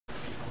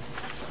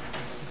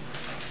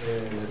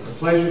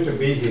pleasure to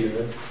be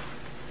here,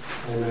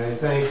 and I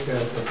thank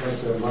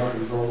Professor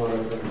Martin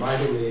Zollmeyer for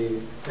inviting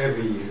me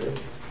every year,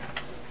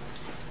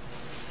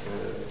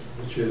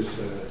 which is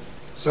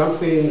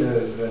something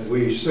that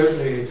we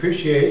certainly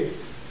appreciate.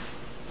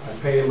 I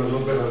pay him a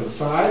little bit on the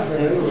side,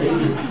 but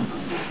anyway,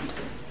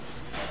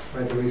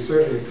 but we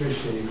certainly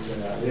appreciate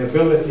the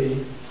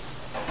ability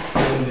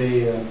and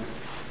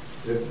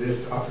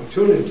this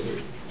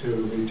opportunity to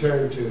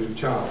return to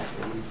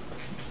Charleston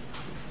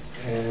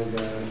and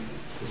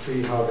to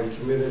see how the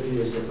community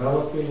is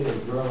developing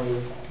and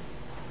growing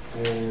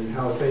and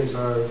how things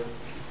are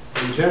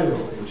in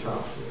general in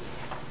Charleston.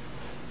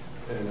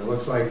 And it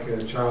looks like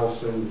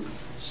Charleston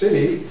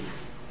City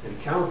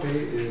and County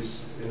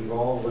is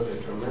involved with a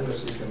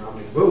tremendous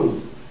economic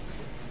boom,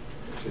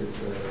 which is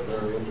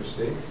very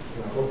interesting.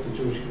 And I hope the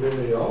Jewish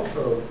community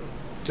also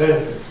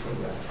benefits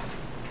from that.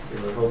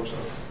 We would hope so.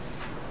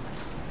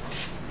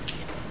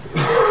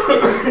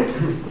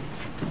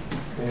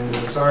 And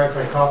I'm sorry if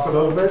I cough a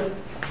little bit.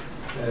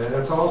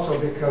 That's also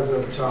because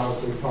of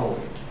Charleston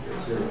pollen.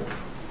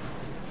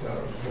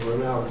 So we're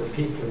now at the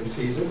peak of the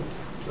season.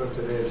 So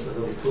today it's a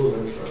little cooler,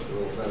 so it's a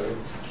little better.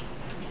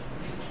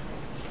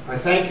 I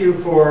thank you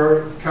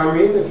for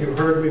coming. If you've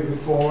heard me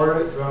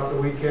before throughout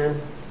the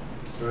weekend,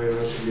 it's very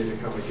nice of you to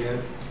come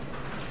again.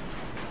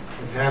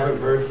 If you haven't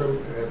heard from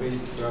me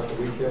throughout the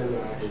weekend,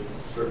 I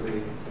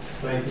certainly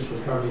thank you for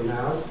coming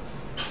now.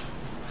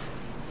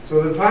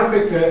 So the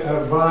topic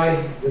of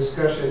my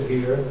discussion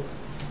here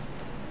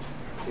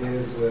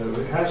is,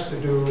 it has to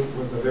do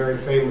with a very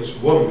famous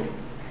woman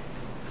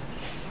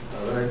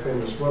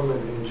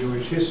in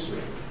Jewish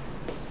history.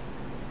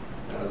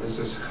 This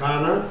is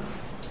Hannah,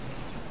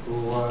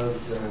 who was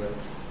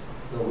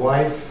the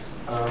wife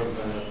of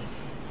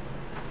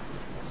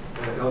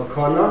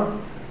Elkanah,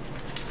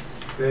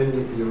 ben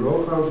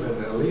Yerocham,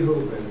 ben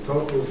Elihu, ben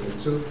Tohu, ben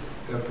Tzuf,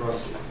 Ephraim.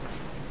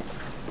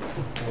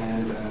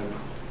 And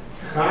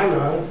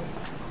Hannah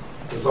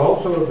was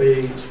also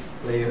the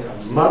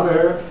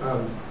mother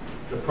of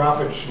the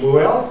prophet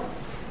Shmuel,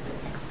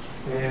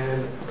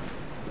 and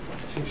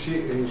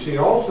she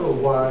also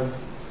was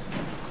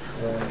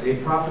a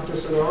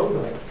prophetess in her own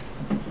right.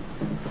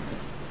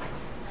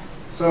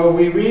 So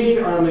we read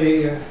on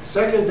the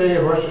second day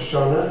of Rosh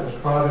Hashonah as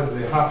part of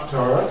the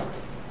Haftarah,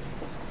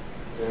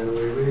 and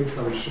we read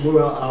from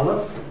Shmuel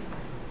Aleph,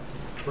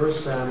 1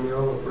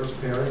 Samuel, the first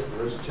parish,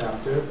 first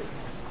chapter,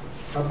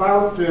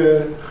 about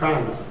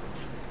Hannah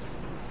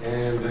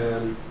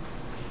and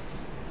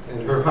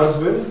her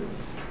husband,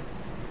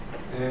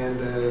 and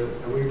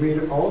we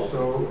read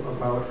also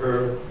about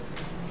her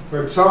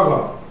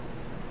tzara.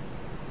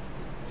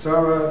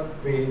 Tzara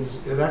means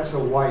that's a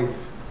wife,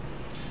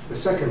 the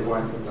second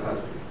wife of the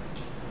husband.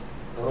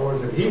 In other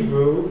words, in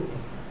Hebrew,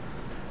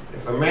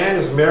 if a man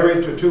is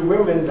married to two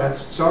women,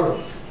 that's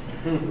tzara.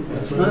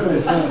 That's what it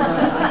is.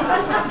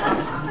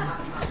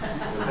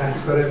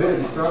 That's what it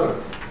is, tzara.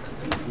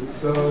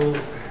 So,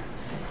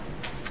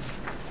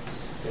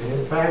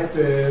 in fact,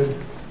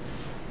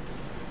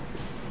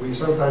 we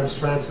sometimes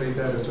translate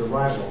that as a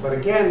rival. But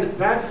again,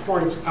 that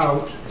points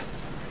out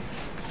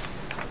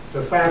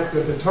the fact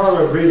that the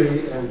Torah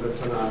really, and the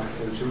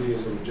Tanakh and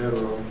Judaism in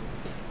general,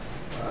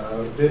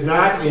 did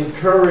not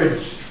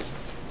encourage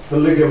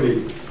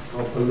polygamy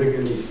or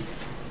polygamy.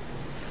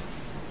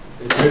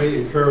 It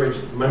really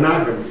encouraged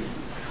monogamy.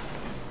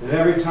 And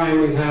every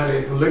time we had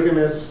a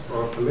polygamous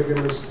or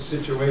polygamous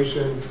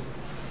situation,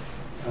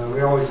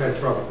 we always had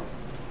trouble.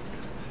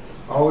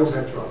 Always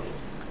had trouble.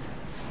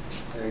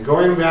 And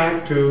going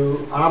back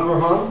to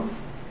Abraham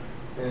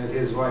and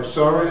his wife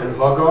Sarah and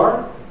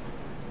Hagar,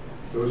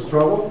 there was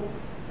trouble.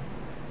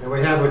 And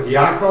we have with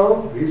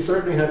Yaakov, he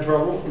certainly had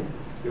trouble.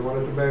 He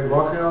wanted to marry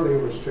Rachel, he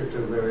was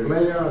restricted to marry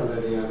Leah, and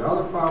then he had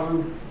other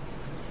problems.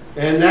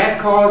 And that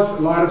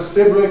caused a lot of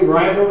sibling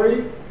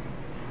rivalry.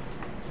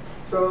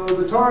 So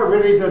the Torah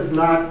really does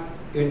not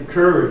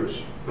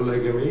encourage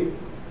polygamy,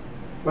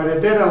 but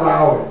it did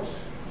allow it.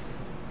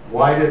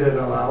 Why did it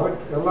allow it?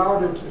 It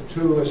allowed it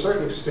to a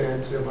certain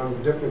extent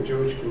among different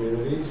Jewish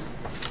communities.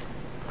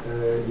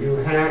 You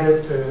had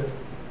it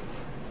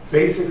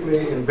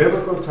basically in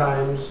biblical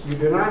times. You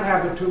do not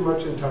have it too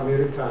much in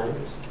Talmudic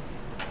times.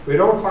 We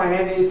don't find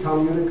any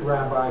Talmudic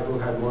rabbi who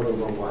had more than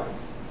one wife.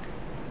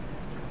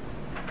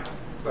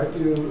 But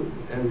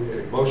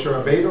Moshe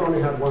Rabbeinu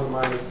only had one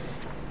wife,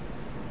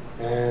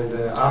 and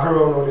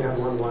Aharon only had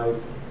one wife.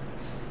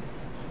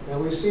 And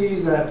we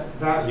see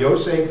that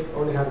Yosef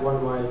only had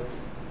one wife.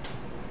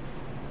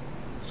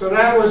 So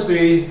that was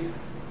the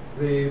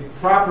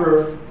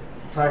proper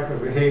type of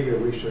behavior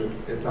we should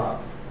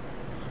adopt.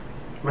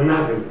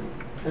 Monogamy.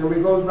 And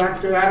it goes back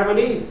to Adam and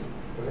Eve.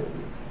 Right?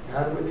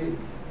 Adam and Eve.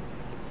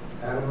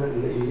 Adam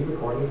and Eve,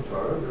 according to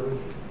Torah,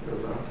 there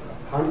was a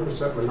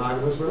 100%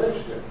 monogamous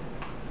relationship.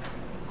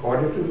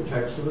 According to the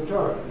text of the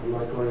Torah. I'm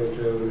not going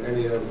into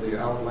any of the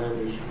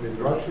outlandish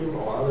midrashim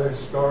or other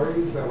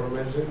stories that were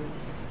mentioned,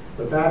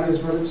 but that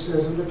is what it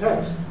says in the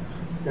text.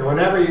 And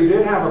whenever you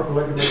did have a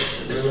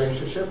polygamous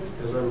relationship,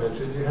 as I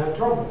mentioned, you had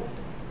trouble.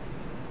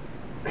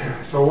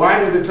 So why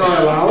did the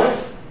Torah allow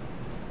it?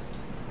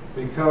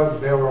 because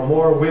there were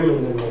more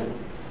women than men,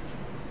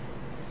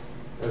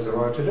 as there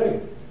are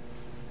today.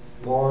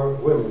 More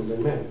women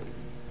than men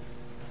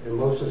in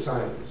most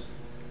societies,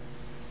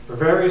 for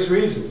various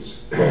reasons.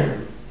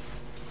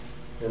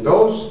 In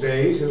those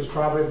days, it was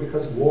probably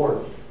because of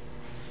wars,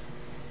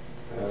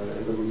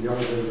 and the young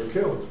men were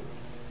killed.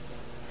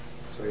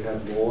 So you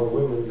had more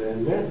women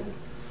than men.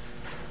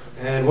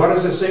 And what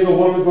is a single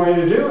woman going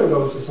to do in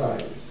those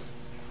societies?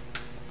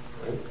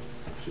 Right?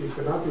 She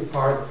could not be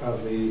part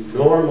of the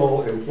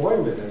normal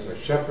employment as a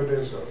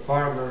shepherdess or a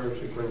farmer.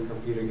 She couldn't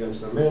compete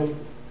against the men.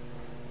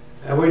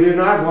 And we did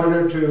not want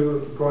her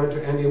to go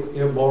into any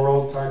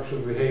immoral types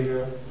of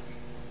behavior.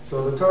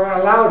 So the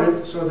Torah allowed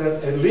it so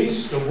that at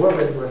least the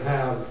woman would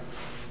have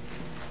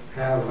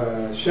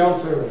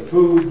shelter and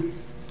food,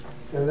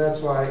 and that's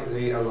why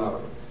they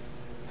allowed it.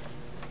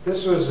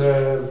 This was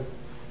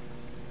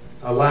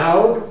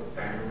allowed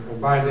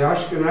by the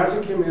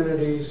Ashkenazi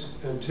communities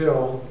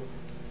until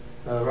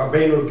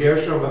Rabbeinu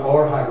Gershom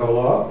Or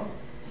Hagolah,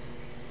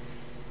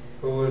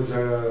 who was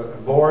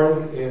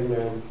born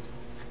in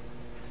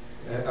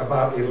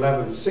about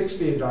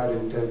 1160, died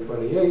in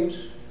 1028,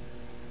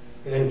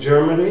 in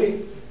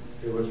Germany.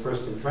 It was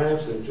first in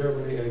France and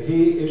Germany, and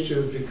he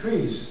issued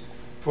decrees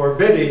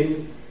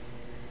forbidding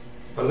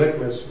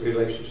polygamous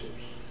relationships.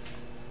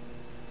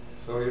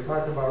 So you're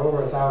talking about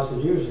over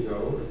 1,000 years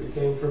ago, it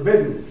became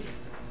forbidden.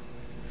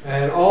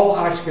 And all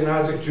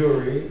Ashkenazic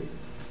Jewry,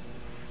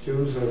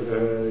 Jews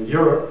of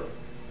Europe,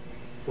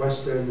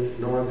 Western,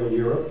 Northern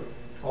Europe,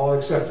 all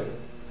accepted it.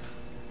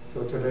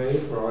 So today,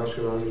 for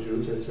Ashkenazi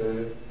Jews,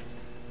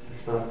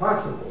 it's not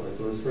possible. It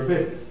was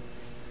forbidden.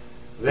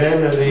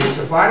 Then the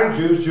Sephardic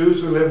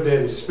Jews who lived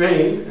in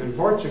Spain and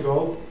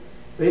Portugal,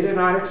 they did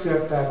not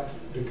accept that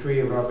decree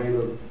of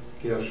Rabbeinu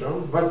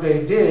Gershom, but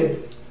they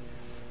did.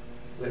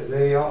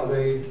 They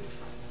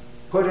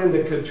put in the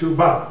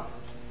ketubah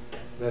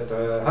that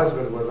the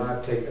husband would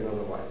not take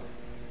another wife.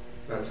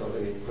 That's how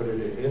they put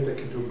it in the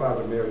ketubah,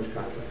 the marriage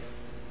contract.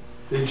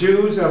 The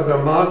Jews of the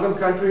Muslim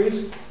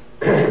countries,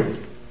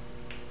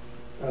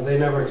 they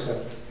never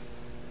accepted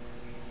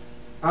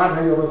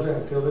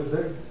it. Till this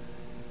day.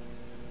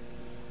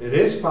 It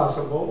is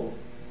possible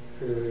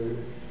to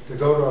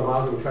go to a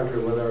Muslim country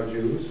where there are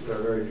Jews, there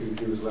are very few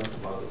Jews left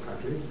in Muslim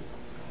countries,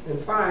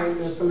 and find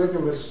a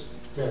polygamous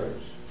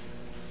marriage.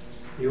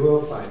 You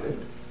will find it.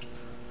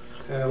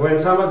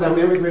 When some of them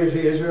immigrated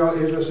to Israel,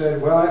 Israel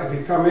said, well, if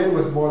you come in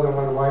with more than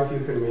one wife, you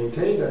can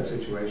maintain that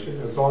situation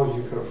as long as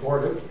you can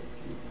afford it.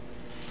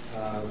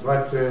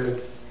 But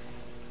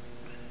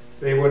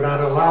they would not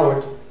allow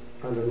it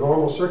under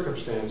normal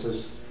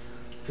circumstances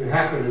to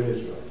happen in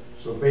Israel.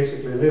 So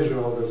basically in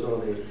Israel, there's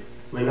only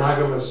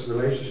monogamous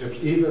relationships,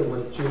 even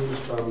with Jews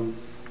from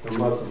the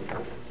Muslim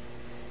countries.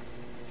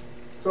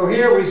 So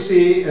here we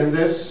see in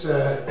this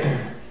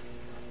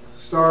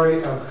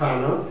story of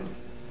Hannah.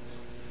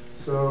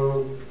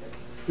 So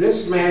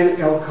this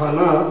man,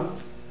 Elkanah,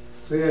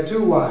 so he had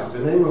two wives. The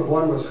name of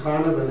one was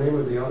Hannah, the name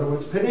of the other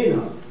was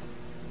Peninnah.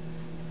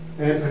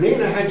 And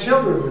Peninnah had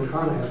children when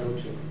Hannah had no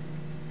children.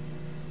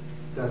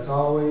 That's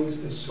always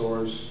a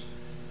source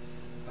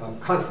of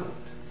conflict.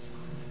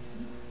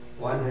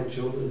 One had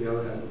children, the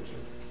other had no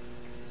children.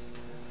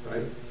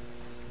 Right?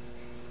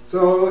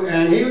 So,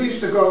 and he used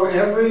to go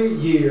every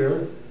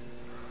year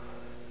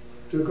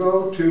to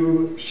go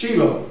to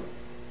Shiloh.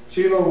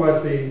 Shiloh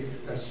was the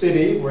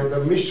city where the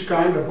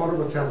Mishkan, the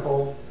portable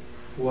temple,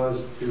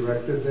 was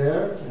erected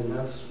there, and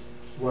that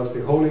was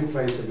the holy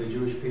place of the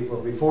Jewish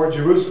people before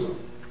Jerusalem.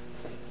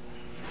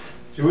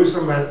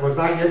 Jerusalem was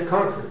not yet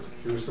conquered.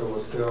 Jerusalem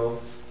was still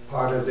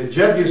part of the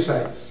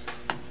Jebusites.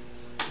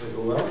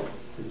 Well,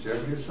 the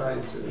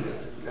Jebusites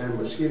and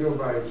mosquito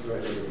bites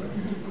right everywhere.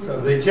 So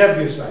the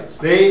Jebusites,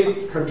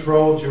 they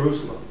controlled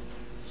Jerusalem.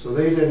 So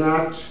they did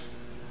not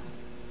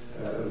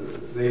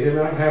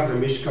have the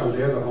Mishkan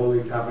there, the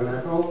Holy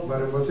Tabernacle,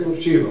 but it was in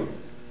Shiloh.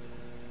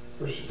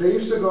 So they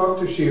used to go up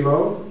to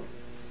Shiloh,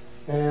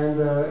 and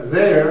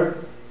there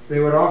they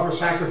would offer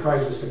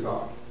sacrifices to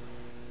God.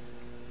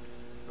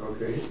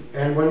 Okay,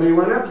 and when they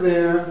went up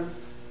there,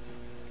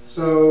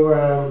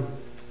 so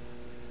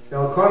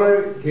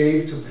Elkanah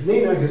gave to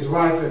Peninnah, his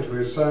wife, and to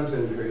her sons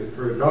and her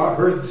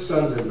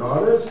sons and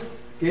daughters,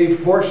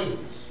 gave portions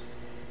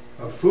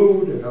of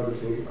food and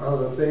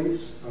other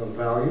things of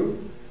value.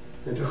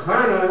 And to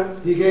Hannah,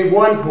 he gave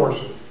one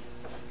portion,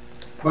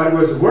 but it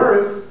was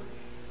worth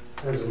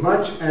as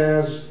much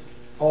as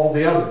all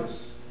the others.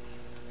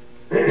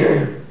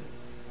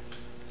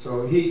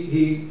 So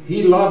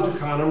he loved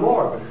Hannah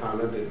more, but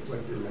Hannah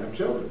didn't have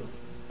children.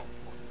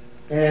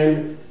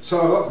 And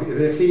so,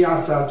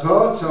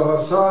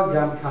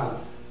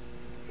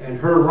 and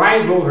her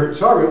rival, her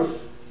tzareth,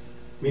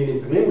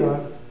 meaning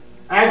Peninnah,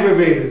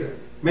 aggravated her,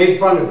 made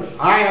fun of her.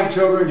 I have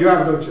children, you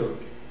have no children.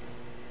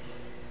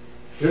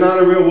 You're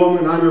not a real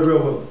woman, I'm a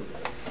real woman.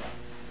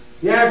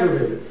 He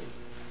aggravated her.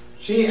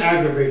 She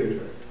aggravated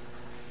her.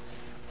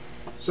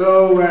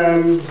 So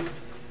Hannah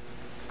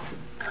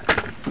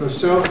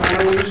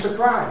used to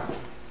cry.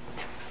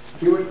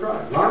 She would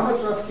cry.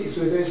 So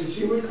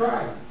she would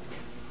cry.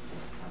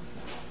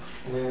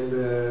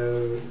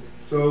 And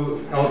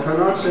so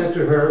Elkanah said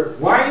to her,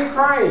 "Why are you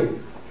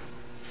crying?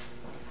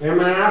 Am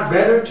I not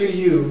better to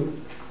you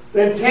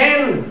than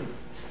 10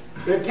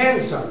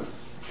 sons?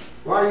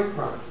 Why are you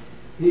crying?"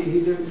 He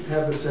didn't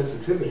have the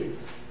sensitivity.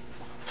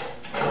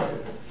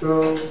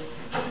 So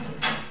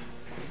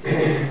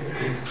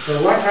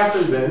what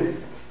happened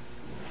then?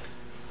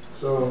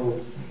 So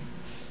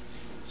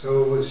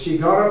she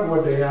got up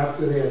one day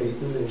after they had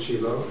eaten in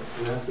Shiloh,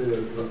 and after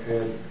they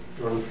had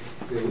drunk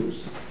things,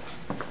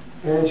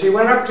 and she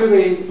went up to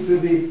the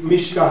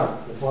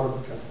Mishkan, the portable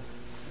temple.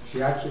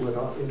 She actually went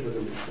up into the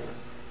Mishkan.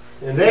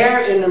 And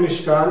there in the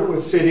Mishkan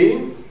was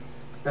sitting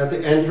at the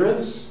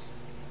entrance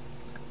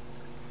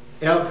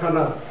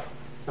Elkanah,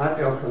 not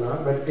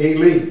Elkanah, but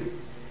Eli.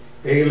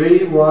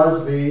 Eli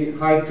was the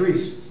high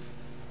priest.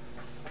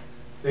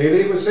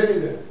 Eli was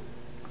sitting there.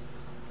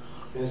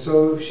 And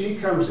so she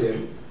comes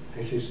in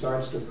and she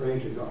starts to pray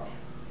to God.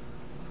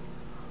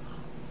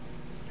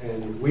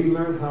 And we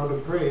learn how to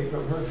pray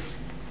from her.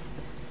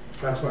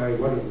 That's why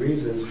one of the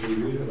reasons we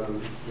read it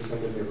on the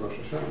second day of Rosh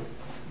Hashonah.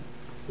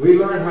 We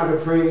learn how to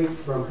pray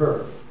from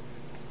her.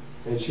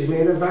 And she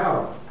made a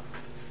vow.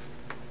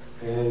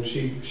 And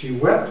she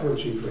wept when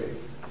she prayed.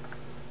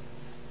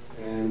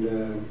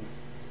 And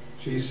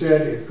she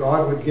said if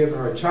God would give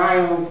her a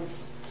child,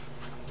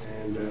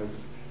 and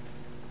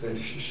that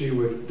she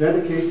would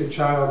dedicate the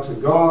child to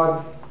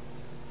God.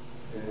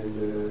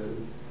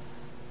 And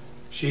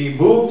she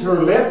moved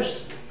her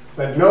lips,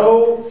 but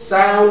no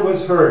sound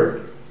was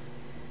heard.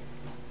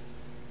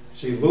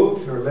 She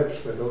moved her lips,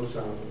 but no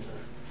sound was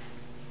heard.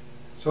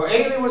 So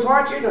Eli was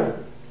watching her,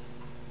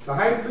 the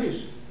high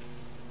priest.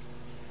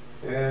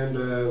 And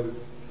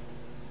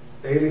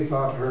Eli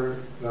thought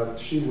that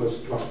she was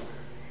drunk.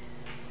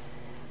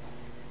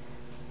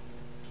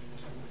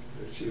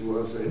 That she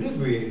was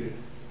inebriated.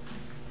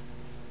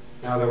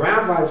 Now the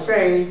rabbis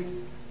say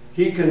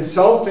he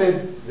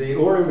consulted the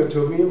Urim and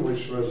Thummim,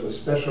 which was a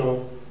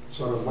special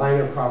sort of line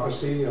of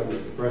prophecy on the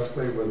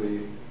breastplate with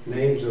the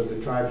names of the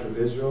tribes of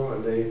Israel,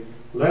 and the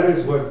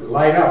letters would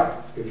light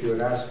up if you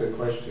would ask a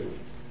question.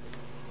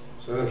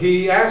 So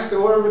he asked the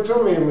Urim and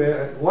Thummim,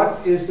 what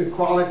is the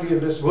quality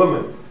of this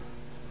woman?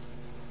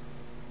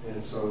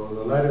 And so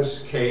the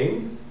letters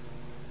came,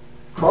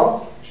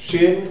 Kof,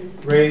 Shin,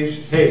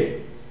 Resh,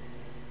 Hey.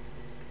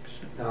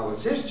 Now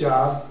it's his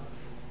job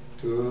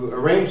to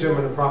arrange them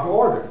in a proper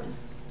order.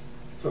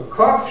 So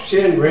Kof,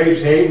 Shin, Resh,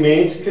 Hey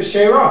means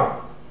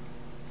Keshera.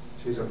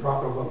 She's a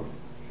proper woman.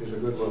 She's a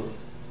good woman.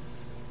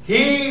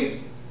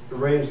 He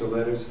arranged the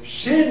letters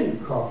Shin,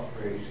 Kof,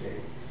 Resh,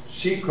 Hey.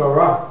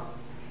 Shikora.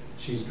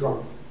 She's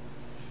drunk.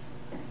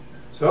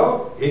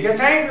 So he gets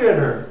angry at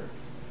her.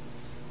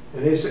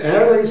 And he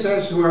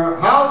says to her,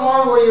 how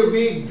long will you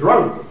be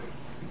drunk?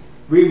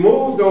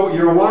 Remove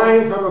your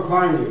wine from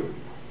upon you.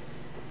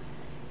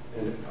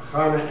 And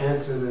Hannah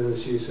answered and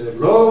she said,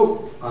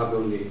 Lo,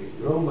 Adoni,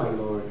 no, my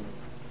Lord,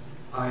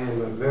 I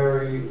am a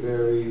very,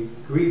 very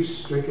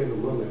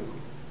grief-stricken woman.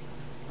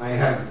 I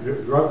have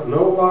drunk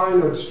no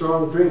wine or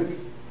strong drink,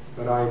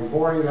 but I am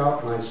pouring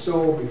out my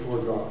soul before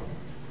God.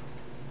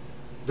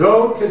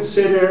 Don't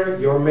consider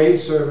your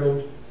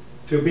maidservant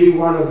to be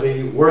one of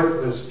the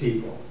worthless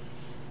people,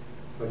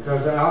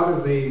 because out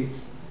of the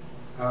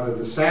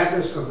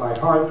sadness of my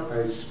heart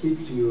I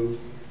speak to you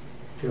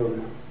till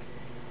now.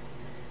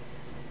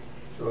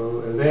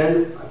 So and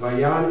then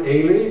Vayan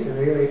Eli, and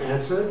Eli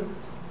answered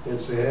and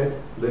said,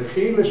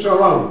 Lechi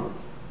l'shalom,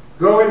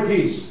 go in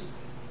peace,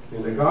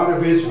 and the God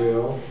of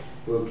Israel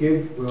will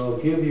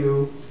give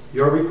you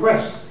your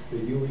request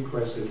that you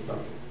requested from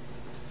him.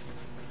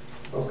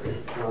 Okay,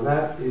 now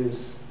that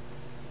is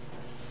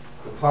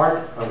the part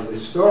of the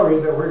story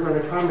that we're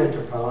going to comment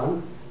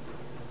upon.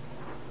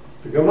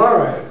 The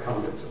Gemara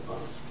comments upon.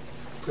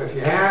 So if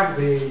you have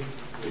the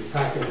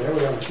packet there,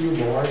 we have a few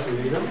more to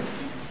read them.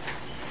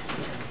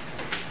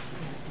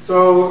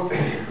 So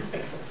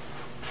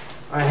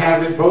I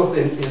have it both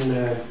in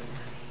the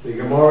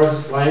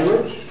Gemara's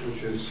language,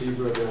 which is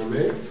Hebrew and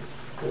Aramaic,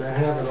 and I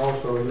have it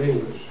also in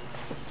English.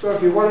 So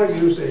if you want to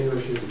use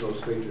English, you can go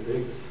straight to the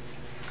English.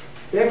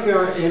 If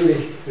you're in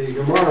the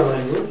Gemara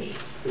language,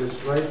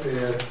 it's right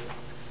there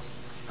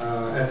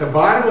at the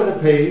bottom of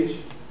the page,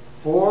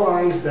 4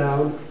 lines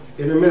down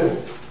in the middle,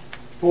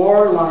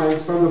 4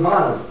 lines from the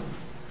bottom,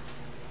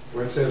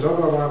 where it says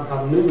Ovaram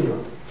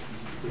Hamnuna.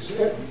 You see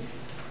it?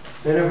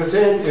 And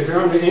if you're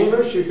on the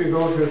English, you can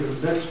go to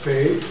the next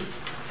page,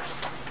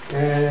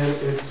 and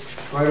it's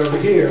right over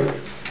here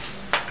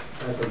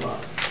at the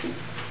bottom.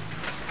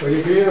 So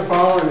you can either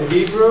follow in the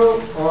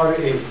Hebrew or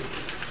the English.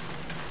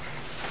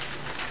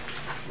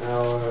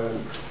 Now,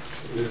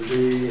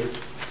 the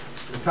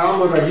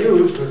Talmud I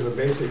used was a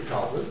basic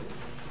Talmud,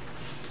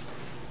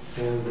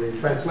 and the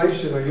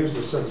translation I used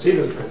was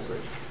Sansita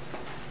translation.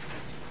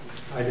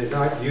 I did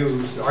not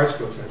use the Art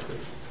School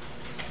translation.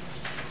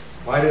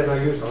 Why didn't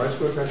I use the Art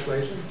School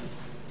translation?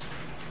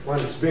 One,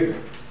 it's bigger.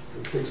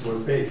 It takes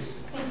more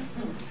space.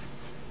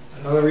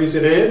 Another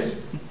reason is,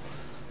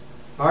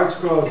 Art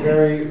Scroll is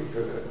very,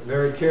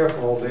 very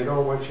careful. They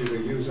don't want you to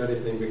use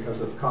anything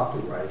because of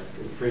copyright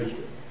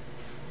infringement.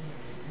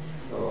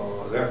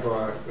 So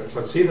therefore,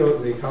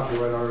 Tzatzino, the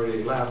copyright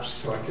already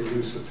lapsed, so I can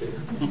use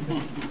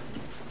Tzatzino.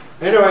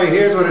 Anyway,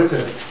 here's what it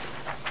says.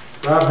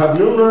 Rav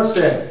Hamnuna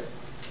said,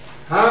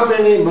 how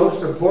many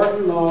most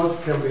important laws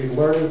can be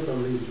learned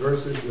from these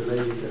verses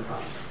relating to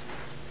Hanukkah?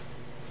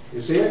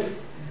 You see it?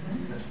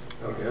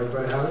 Okay,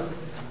 everybody have it?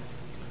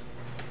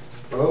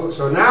 Oh,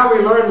 so now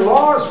we learn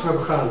laws from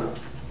Hanukkah.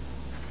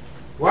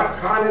 What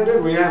Hanukkah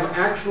did? We have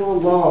actual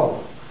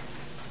laws.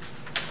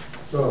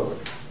 So,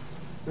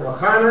 now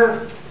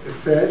Hanukkah, it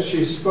says,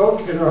 she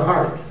spoke in her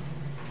heart.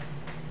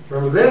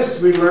 From this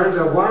we learn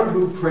that one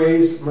who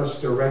prays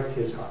must direct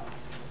his heart.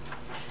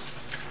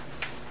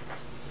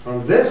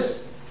 From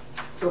this,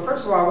 so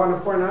first of all, I want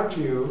to point out to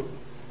you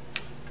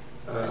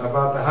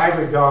about the high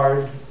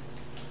regard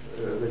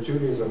that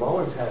Judaism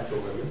always had for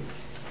women.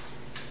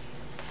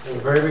 In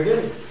the very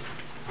beginning.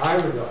 High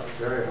regard,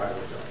 very high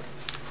regard.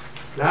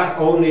 Not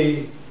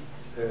only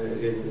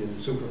in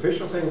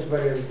superficial things,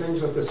 but in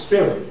things of the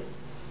spirit.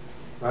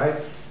 Right?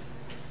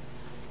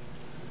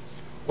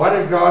 What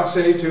did God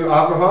say to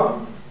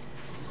Abraham?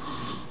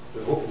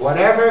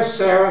 Whatever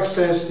Sarah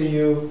says to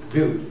you,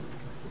 do.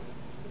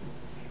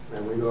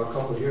 And we know a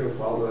couple here who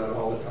follow that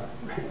all the time.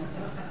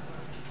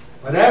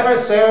 Whatever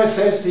Sarah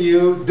says to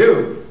you,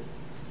 do.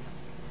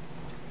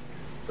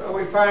 So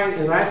we find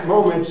in that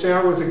moment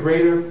Sarah was a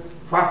greater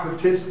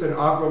prophetess than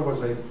Abraham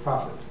was a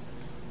prophet.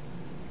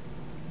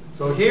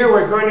 So here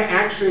we're going to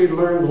actually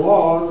learn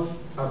laws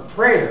of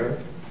prayer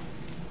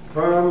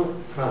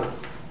from Hanukkah.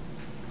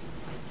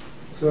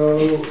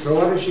 So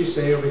what does she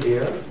say over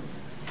here?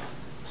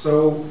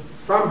 So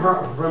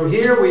from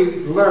here we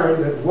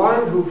learn that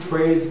one who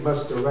prays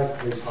must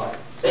direct his heart.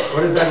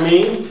 What does that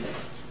mean?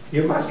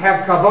 You must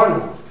have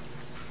kavanah.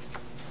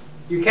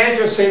 You can't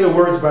just say the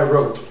words by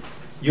rote.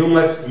 You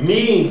must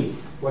mean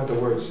what the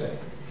words say.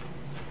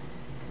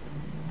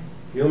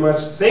 You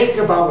must think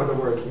about what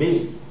the words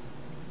mean.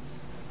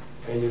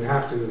 And you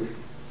have to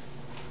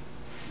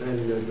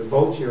then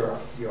devote your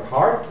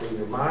heart and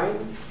your mind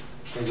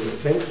and your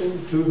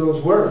attention to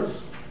those words.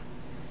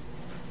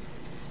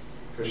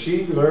 Because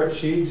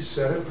she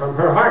said it from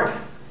her heart.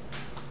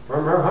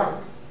 From her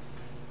heart.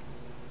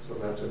 So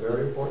that's a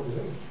very important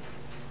thing.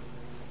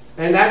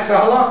 And that's the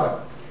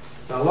halacha.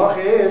 The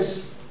halacha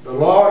is, the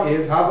law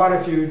is, how about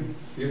if you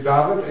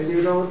daven and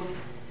you don't,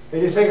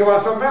 and you think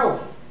about something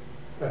else?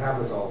 That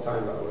happens all the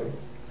time, by the way,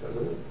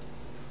 doesn't it?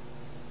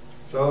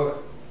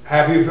 So,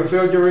 have you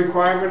fulfilled your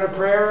requirement of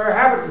prayer, or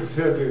haven't you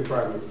fulfilled your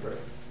requirement of prayer?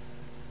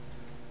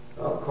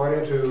 Well,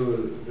 according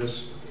to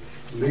this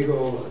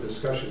legal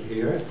discussion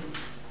here,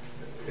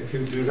 if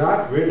you do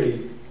not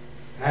really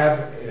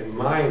have in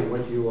mind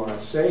what you are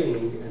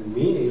saying and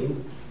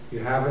meaning, you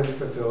haven't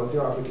fulfilled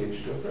your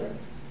obligation of prayer.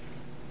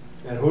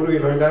 And who do we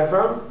learn that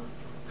from?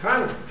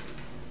 Hanukkah.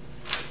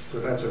 So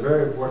that's a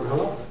very important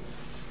halakha.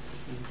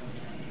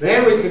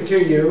 Then we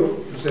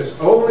continue. It says,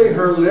 only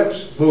her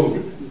lips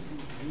moved.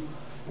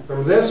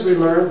 From this we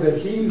learn that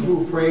he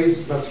who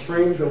prays must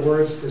frame the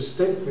words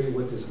distinctly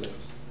with his lips.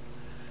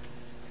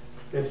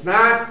 It's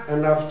not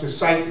enough to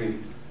sight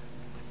read.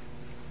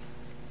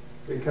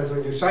 Because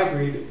when you sight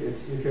read,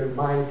 your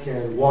mind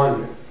can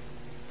wander.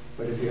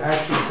 But if you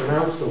actually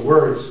pronounce the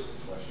words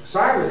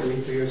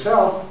silently to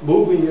yourself,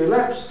 moving your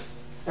lips,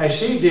 as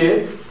she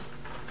did,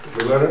 if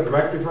we learn it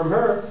directly from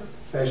her,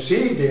 as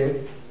she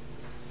did,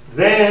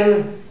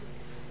 then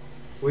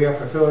we are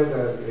fulfilling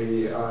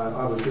the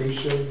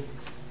obligation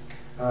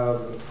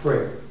of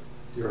prayer.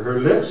 Her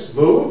lips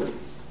moved,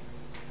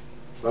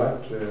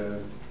 but her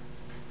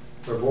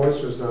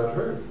voice was not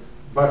heard.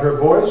 But her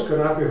voice could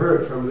not be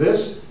heard. From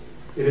this,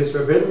 it is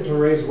forbidden to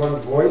raise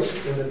one's voice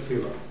in the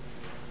tefillah.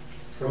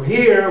 From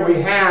here,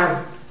 we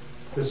have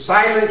the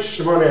silent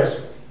Shemona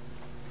Esrei.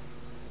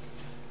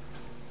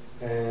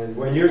 And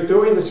when you're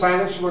doing the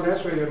silent Shemona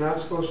Esrei, you're not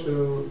supposed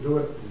to do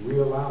it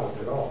real loud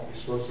at all.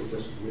 You're supposed to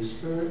just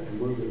whisper and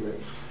move your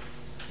lips.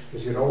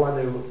 Because you don't want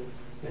to,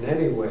 in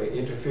any way,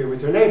 interfere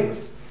with your neighbor.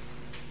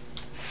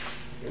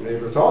 Your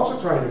neighbor's also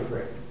trying to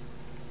pray.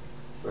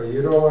 So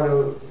you don't want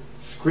to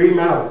scream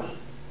out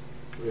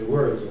the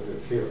words of the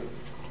tefillah.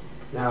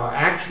 Now,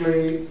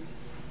 actually,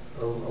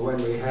 when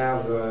we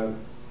have the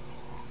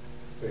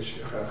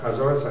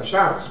Chazoras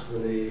Hashatz,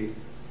 when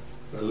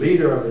the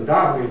leader of the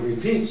davening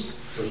repeats,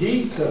 so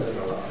he says it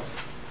aloud.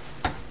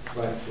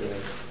 But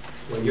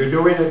when you're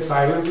doing it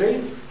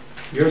silently,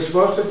 you're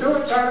supposed to do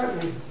it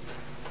silently.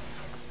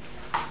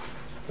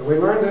 So we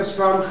learned this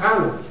from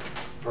Hanukkah.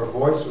 Her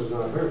voice was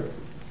not heard.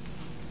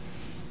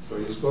 So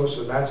you're supposed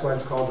to, that's why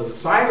it's called the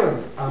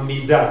silent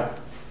Amidah.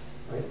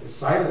 Right? The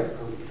silent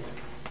Amidah.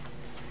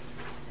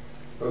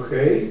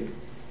 Okay.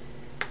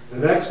 The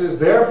next is,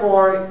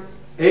 therefore,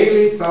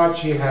 Eli thought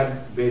she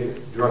had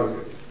been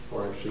drunken,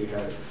 or she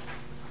had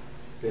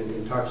been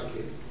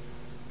intoxicated.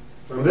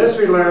 From this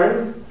we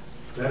learn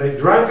that a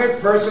drunken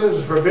person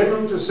is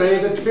forbidden to say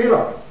the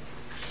tefillah.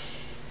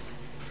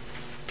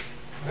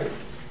 Right?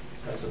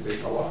 That's a big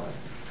halakha.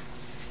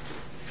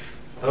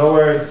 In other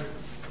words,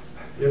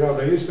 you know,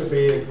 there used to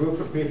be a group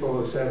of people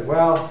who said,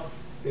 well,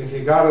 if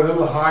you got a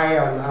little high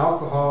on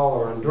alcohol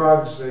or on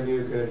drugs, then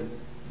you could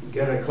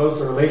get a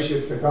closer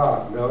relationship to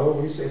God. No,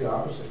 we say the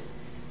opposite.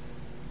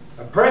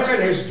 A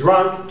person who's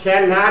drunk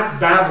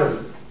cannot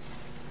daven.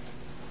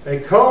 A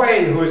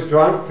Kohen who is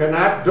drunk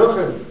cannot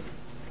duchen,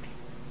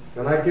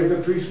 cannot give the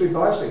priestly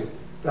blessing.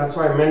 That's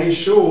why many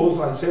shuls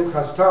on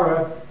Simchas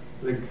Torah,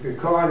 the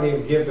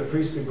Kohanim give the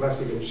priestly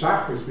blessing in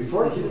Shachris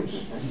before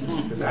Kiddush.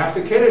 Because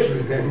after Kiddush,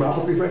 they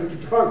must be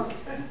drunk.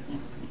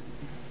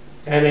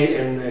 And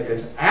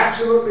it's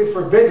absolutely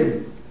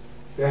forbidden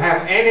to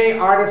have any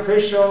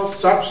artificial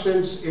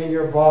substance in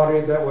your body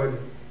that would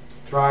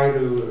try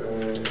to,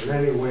 in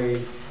any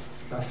way,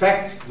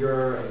 affect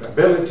your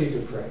ability to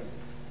pray.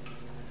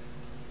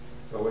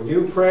 So when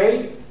you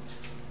pray,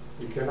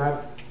 you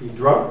cannot be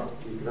drunk,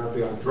 you cannot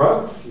be on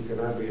drugs, you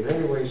cannot be in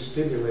any way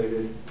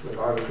stimulated with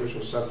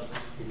artificial substance.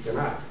 You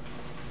cannot.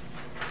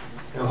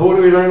 And who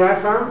do we learn that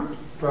from?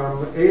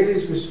 From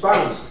Eli's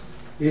response.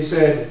 He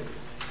said,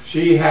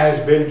 she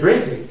has been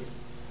drinking.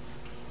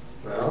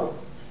 Well,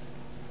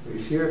 we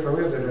hear from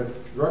it that a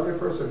drunken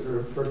person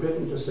is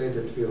forbidden to say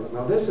the tefillah.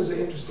 Now this is an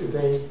interesting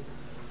thing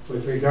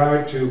with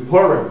regard to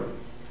Purim,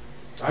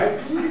 right?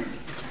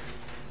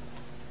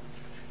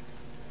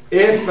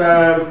 If,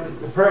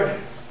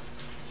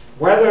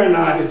 whether or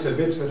not it's a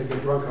mitzvah to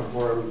get drunk on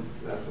Purim,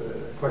 that's a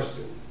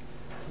question.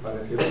 But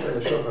if you look at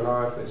the Shulchan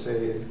Aruch, they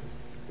say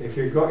if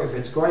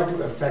it's going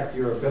to affect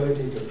your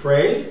ability to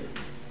pray,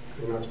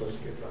 you're not supposed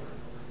to get drunk on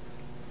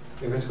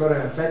Purim. If it's going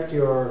to affect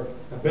your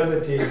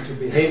ability to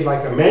behave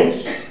like a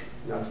mensch,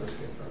 you're not supposed to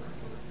get drunk on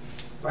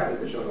Purim. Right in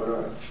the Shulchan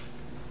Aruch.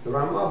 The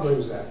Ramah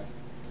brings that.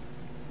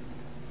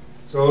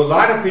 So a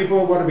lot of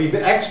people want to be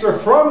extra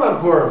frum on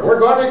Purim. We're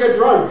going to get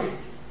drunk,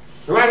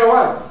 no matter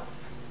what.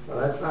 Well,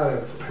 that's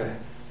not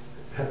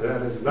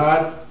that is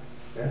not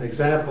an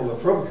example of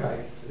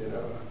frumkeit, you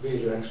know,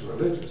 being extra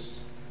religious.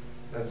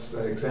 That's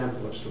an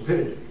example of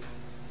stupidity.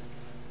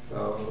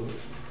 So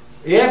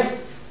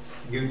if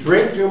you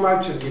drink too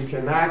much and you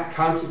cannot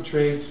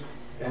concentrate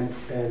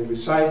and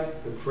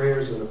recite the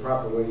prayers in the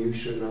proper way, you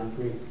should not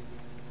drink.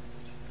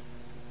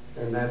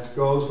 And that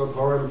goes for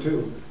Purim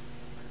too.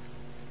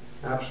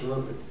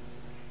 Absolutely.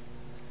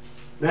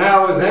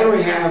 Now, then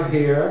we have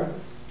here,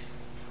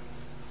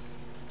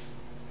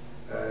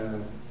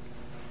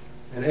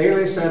 and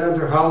Eli said unto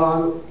her, how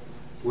long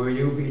will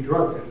you be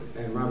drunken?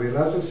 And Rabbi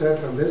Elazar said,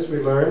 from this we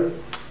learn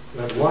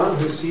that one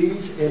who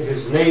sees in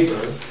his neighbor,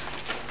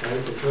 and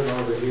if you turn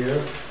over here,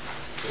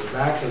 the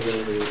back of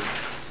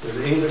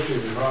the English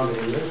is called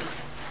in English,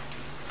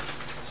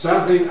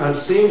 something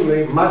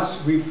unseemly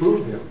must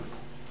reprove him.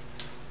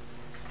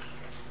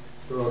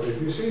 So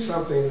if you see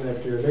something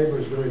that your neighbor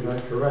is doing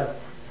not correct,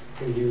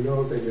 and you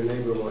know that your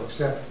neighbor will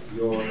accept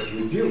your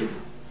rebuke,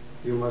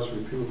 you must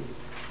reprove him.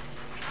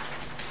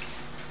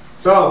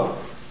 So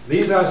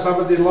these are some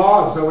of the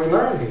laws that we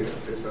learn here.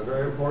 It's a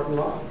very important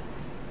law.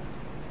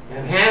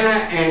 And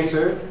Hannah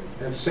answered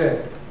and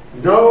said,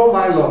 no,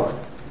 my Lord.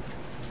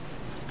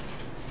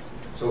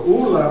 So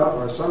Ula,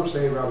 or some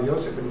say Rabbi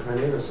Yosef ben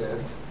Chanina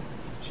said,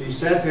 she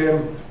said to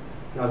him,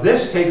 now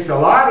this takes a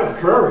lot of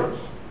courage.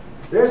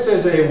 This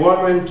is a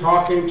woman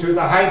talking to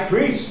the high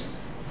priest.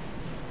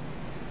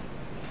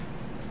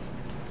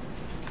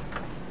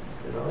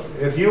 You know,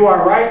 if you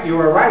are right, you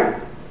are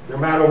right, no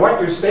matter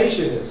what your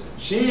station is.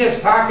 She is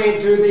talking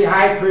to the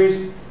high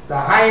priest, the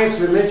highest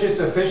religious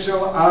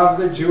official of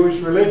the Jewish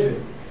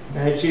religion.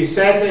 And she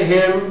said to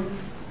him,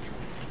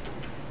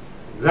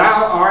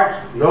 thou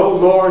art no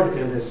Lord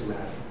in this matter.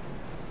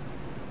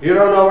 You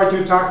don't know what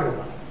you're talking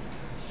about.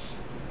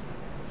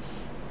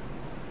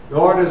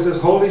 Nor does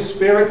this Holy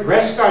Spirit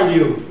rest on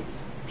you.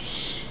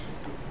 She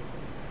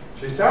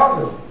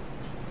tells him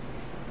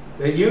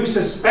that you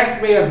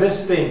suspect me of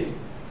this thing.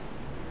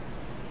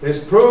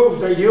 This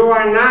proves that you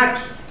are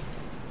not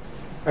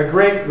a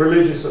great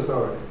religious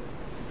authority.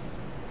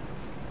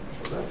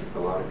 So that took a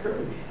lot of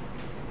courage,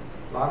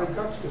 a lot of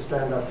guts to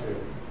stand up to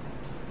him.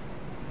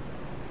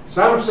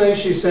 Some say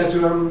she said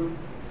to him,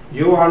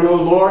 you are no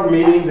Lord,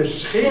 meaning the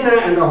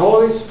Shekhinah and the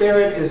Holy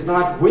Spirit is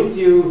not with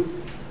you,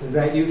 and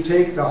that you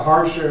take the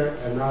harsher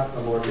and not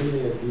the more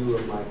lenient view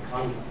of my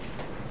conduct.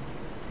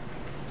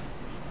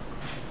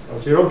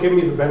 So you don't give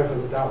me the benefit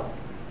of the doubt.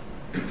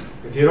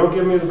 If you don't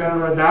give me the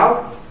benefit of the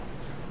doubt,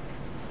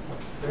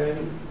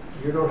 then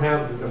you don't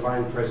have the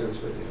divine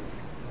presence with you.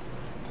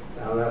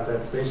 Now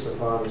that's based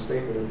upon a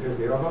statement of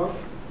Pirkei Avot.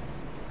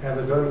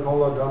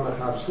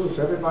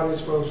 Everybody's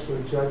supposed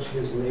to judge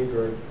his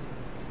neighbor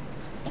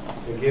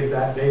and give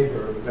that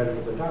neighbor the benefit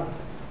of the doubt.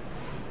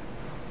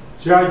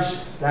 Judge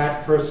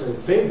that person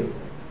favorably.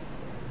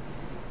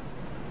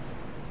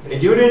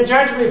 And you didn't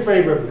judge me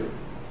favorably.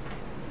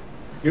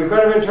 You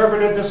could have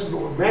interpreted this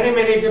many,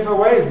 many different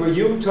ways, but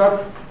you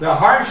took the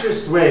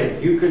harshest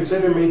way. You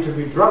consider me to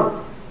be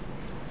drunk.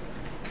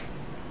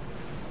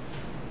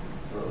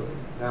 So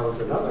that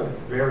was another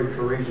very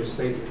courageous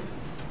statement.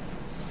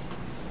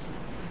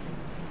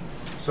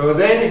 So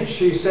then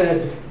she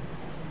said,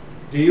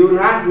 Do you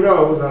not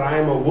know that I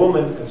am a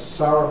woman of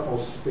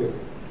sorrowful spirit?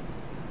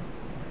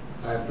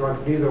 I have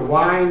drunk neither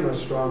wine nor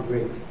strong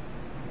drink.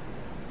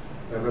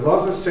 But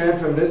below said,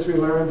 from this we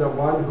learn that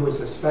one who is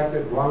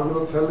suspected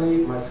wrongfully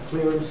must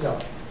clear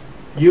himself.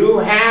 You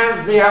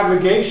have the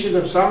obligation,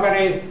 if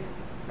somebody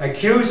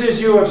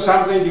accuses you of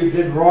something you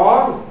did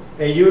wrong,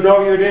 and you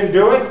know you didn't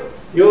do it,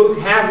 you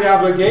have the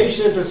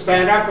obligation to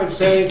stand up and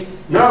say,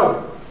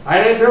 no,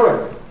 I didn't do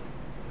it.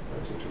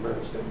 That's a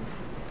tremendous thing.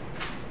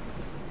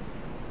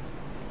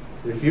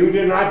 If you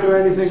did not do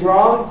anything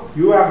wrong,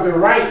 you have the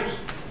right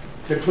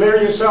to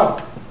clear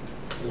yourself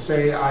and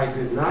say, I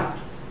did not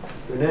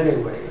in any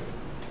way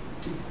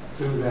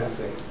do that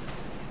thing.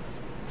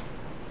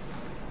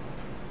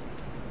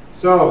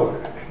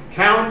 So,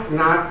 count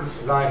not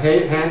thy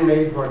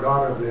handmaid for a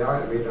daughter of the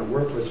enemy, a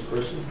worthless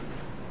person.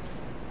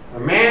 A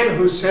man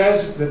who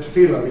says the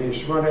tefillah, meaning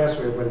Shemona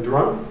Esrei, when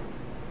drunk,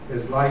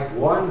 is like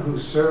one who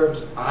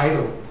serves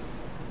idols.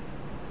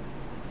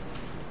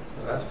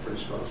 Well, that's a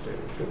pretty strong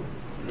statement, too.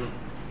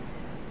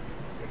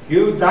 If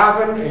you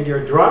daven and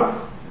you're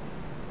drunk,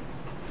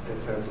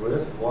 it says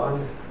with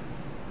one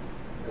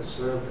that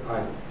served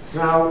idols.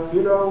 Now,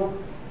 you know,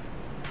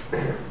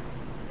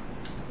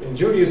 in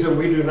Judaism,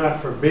 we do not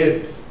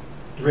forbid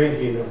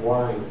drinking of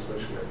wine,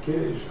 especially at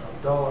Kiddush,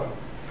 Haftarah.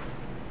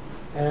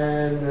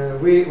 And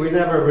we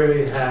never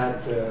really had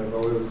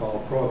what we would call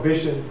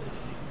prohibition.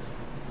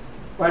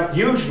 But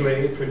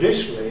usually,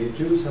 traditionally,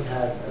 Jews have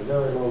had a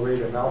very low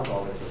rate of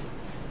alcoholism.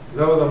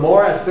 Though the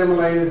more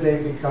assimilated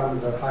they become,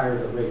 the higher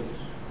the rate.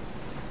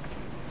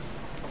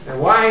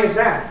 And why is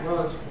that?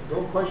 Well, it's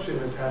no question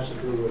it has to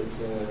do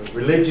with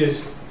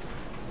religious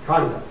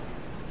conduct,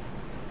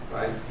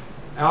 right?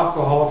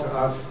 Alcohol to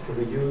us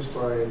can be used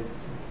for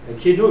a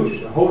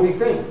kiddush, a holy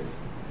thing,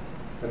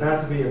 but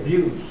not to be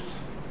abused.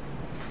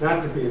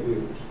 Not to be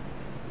abused.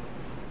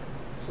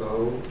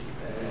 So,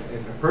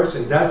 if a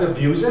person does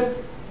abuse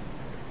it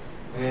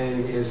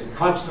and is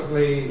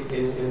constantly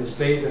in a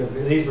state of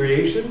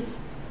inebriation,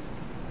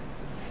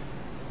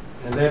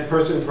 and that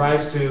person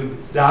tries to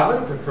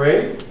daven, to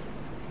pray,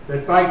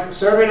 it's like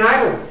serving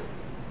idols.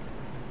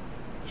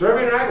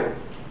 Serving idols.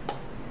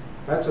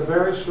 That's a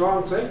very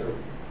strong statement.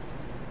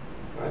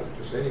 Right?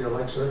 To say you're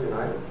like serving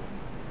idols.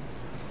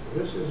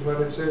 This is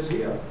what it says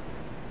here.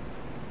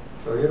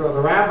 So, you know,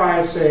 the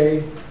rabbis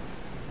say,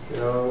 you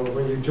know,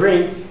 when you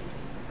drink,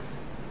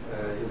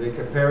 they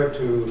compare it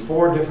to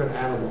 4 different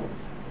animals.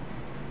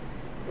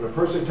 When a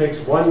person takes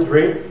one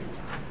drink,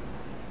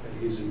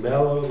 he's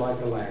mellow like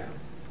a lamb.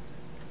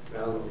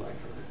 Mellow like a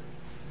lamb.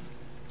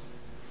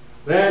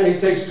 Then he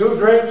takes 2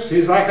 drinks,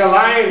 he's like a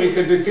lion, he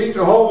could defeat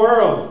the whole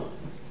world.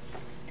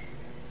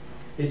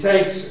 He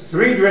takes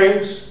 3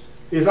 drinks,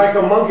 he's like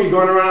a monkey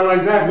going around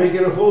like that,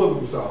 making a fool of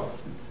himself.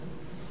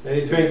 And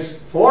he drinks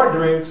 4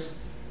 drinks,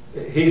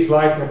 he's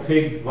like a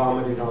pig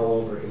vomiting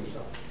all over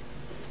himself.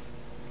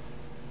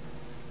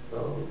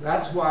 So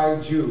that's why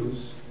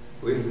Jews,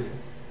 we've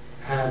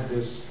had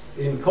this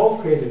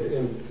inculcated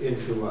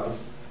into us,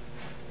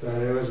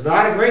 that it was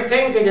not a great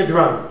thing to get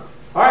drunk.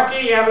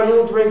 Okay, you have a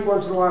little drink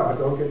once in a while, but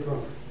don't get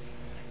drunk.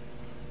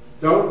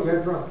 Don't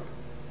get drunk.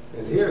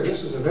 And here,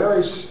 this is a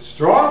very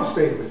strong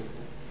statement.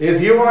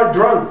 If you are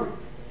drunk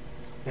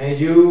and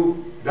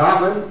you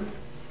daven,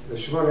 the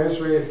Shemona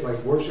Esrei is like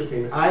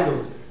worshiping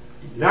idols.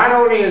 Not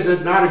only is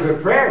it not a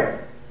good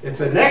prayer, it's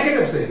a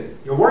negative thing.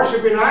 You're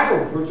worshiping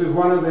idols, which is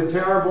one of the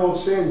terrible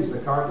sins, the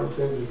cardinal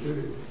sins of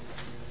Judaism.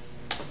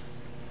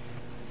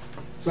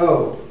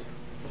 So,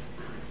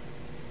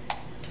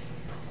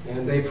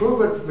 and they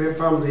prove it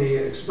from the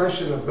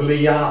expression of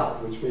Belial,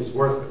 which means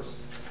worthless.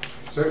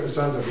 Certain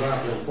sons of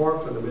wrath went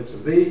forth from the midst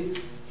of thee.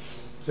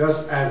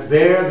 Just as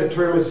there the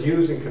term is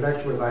used in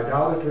connection with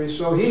idolatry,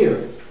 so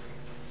here.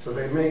 So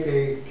they make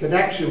a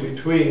connection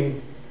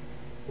between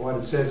what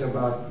it says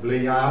about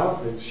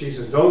Belial, that she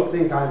says, don't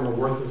think I'm a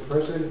worthless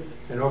person.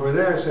 And over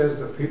there it says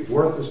that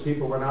worthless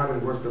people went out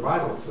and worshipped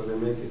idols, so they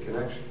make a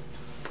connection.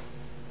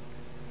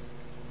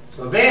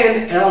 So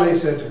then Eli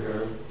said to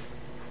her,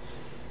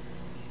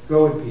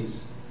 go in peace.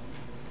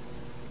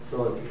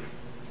 Go in peace.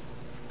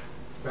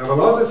 Now the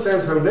Moses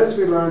says, from this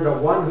we learn that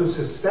one who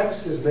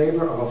suspects his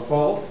neighbor of a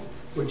fault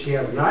which he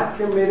has not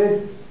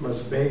committed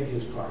must beg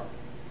his pardon.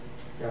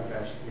 You have to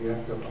ask, you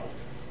have to apologize.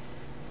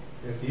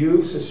 If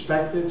you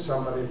suspected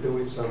somebody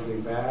doing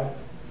something bad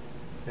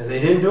and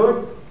they didn't do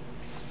it,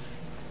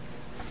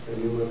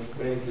 then you must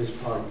beg his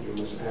pardon.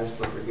 You must ask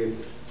for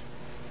forgiveness.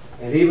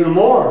 And even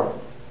more,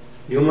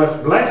 you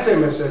must bless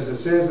him, as it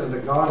says, and the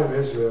God of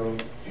Israel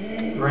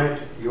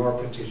grant your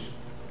petition.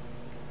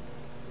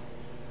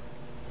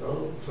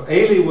 So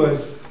Eli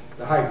was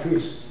the high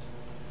priest,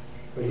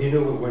 but he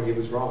knew when he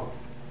was wrong.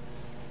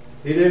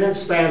 He didn't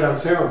stand on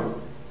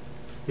ceremony.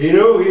 He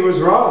knew he was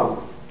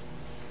wrong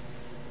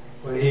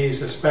when he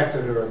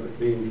suspected her of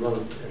being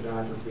drunk and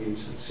not of being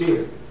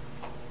sincere.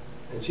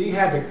 And she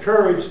had the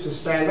courage to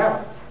stand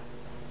up.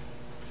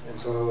 And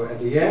so at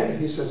the end,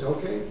 he says,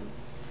 okay,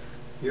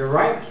 you're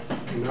right.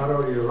 And not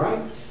only you're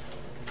right,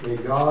 may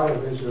God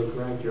of Israel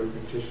grant your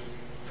petition.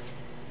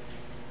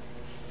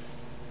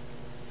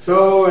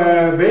 So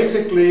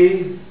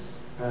basically,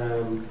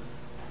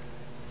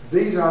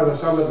 these are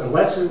some of the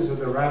lessons that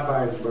the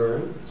rabbis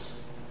learned,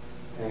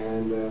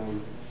 and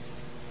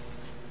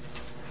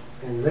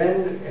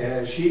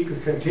then she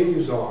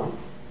continues on,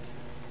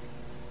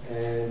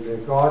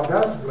 and God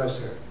does bless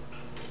her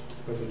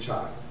with a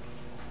child.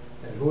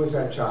 And who is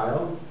that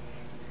child?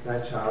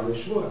 That child is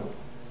Shmuel.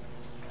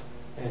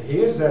 And he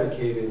is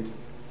dedicated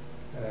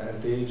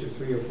at the age of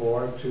 3 or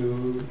 4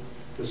 to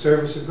the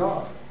service of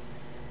God.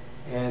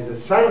 And the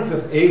sons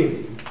of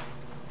Eli,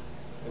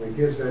 and it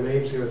gives their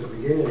names here at the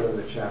beginning of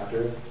the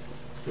chapter,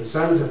 the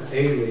sons of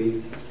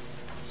Eli,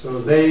 so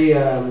they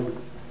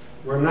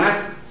were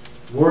not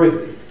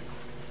worthy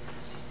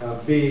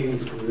of being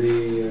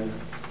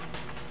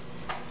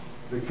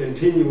the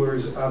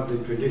continuers of the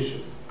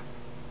tradition.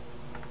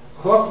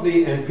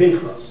 Chofni and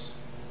Pinchas.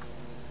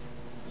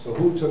 So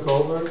who took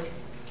over?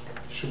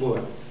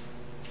 Shmuel.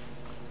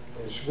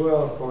 And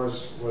Shmuel, of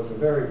course, was a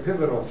very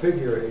pivotal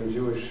figure in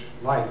Jewish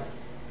life.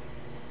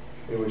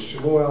 It was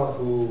Shmuel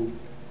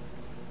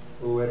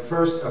who at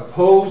first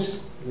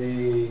opposed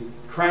the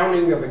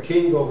crowning of a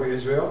king over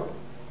Israel.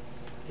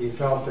 He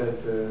felt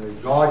that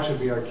God should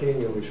be our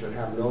king and we should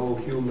have no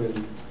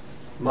human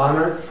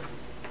monarch,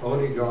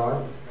 only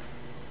God.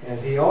 And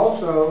he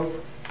also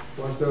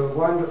was the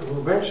one who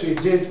eventually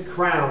did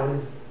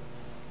crown,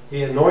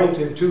 he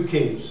anointed 2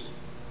 kings,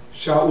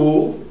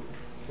 Shaul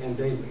and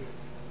David.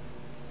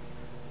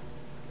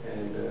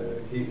 And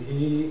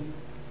he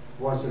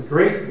was the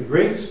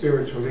great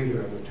spiritual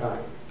leader of the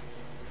time.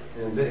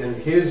 And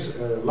his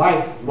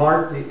life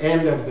marked the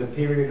end of the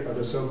period of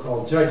the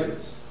so-called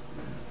judges.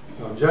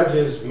 Now,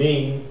 judges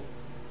mean,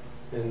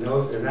 in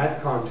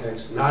that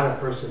context, not a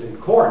person in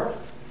court,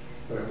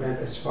 but it meant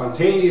a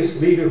spontaneous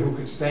leader who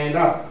could stand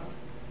up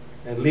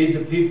and lead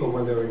the people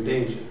when they were in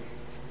danger.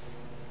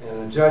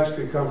 And a judge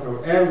could come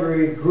from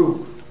every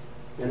group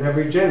and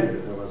every gender.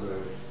 There was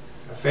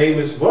a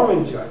famous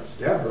woman judge,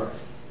 Deborah.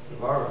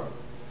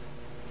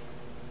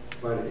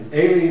 But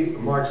Eli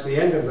marks the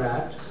end of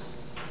that,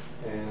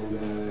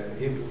 and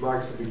he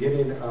marks the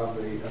beginning of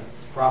the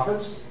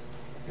prophets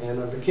and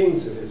of the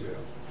kings of Israel.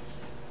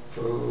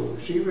 So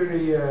she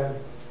really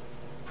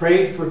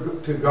prayed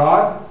to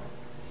God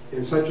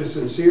in such a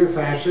sincere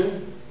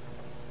fashion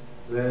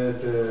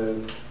that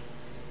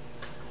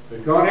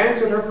God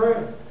answered her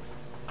prayer.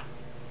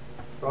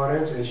 God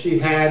answered, and she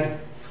had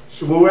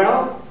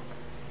Shmuel,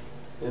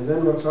 and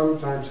then what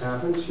sometimes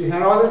happens, she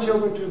had other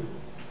children too.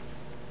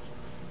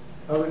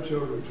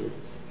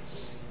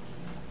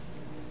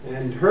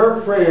 And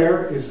her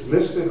prayer is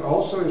listed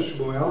also in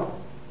Shmuel,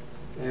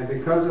 and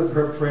because of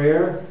her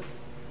prayer,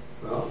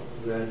 well,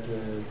 that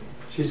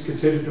she's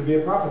considered to be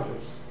a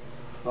prophetess.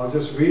 I'll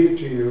just read it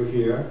to you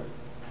here,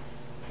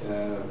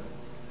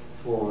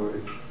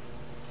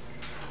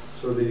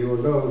 so that you will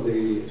know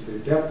the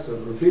depths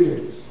of her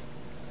feelings.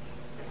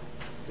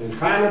 And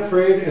Hannah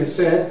prayed and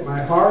said,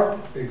 "My heart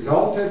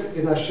exalted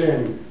in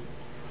Hashem.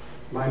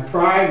 My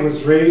pride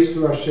was raised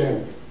to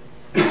Hashem.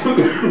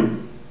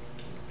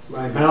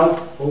 My mouth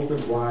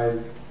opened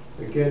wide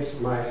against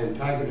my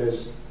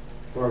antagonist,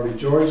 for I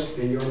rejoiced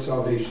in your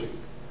salvation.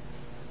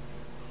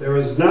 There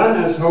is none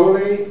as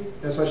holy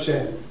as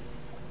Hashem,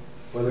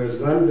 for there is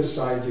none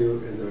beside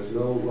you, and there is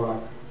no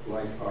rock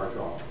like our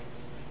God."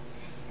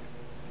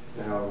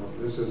 Now,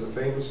 this is a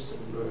famous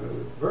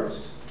verse.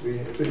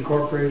 It's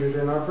incorporated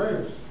in our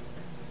prayers.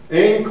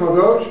 Ein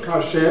kodosh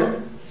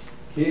kashem,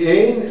 ki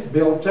ein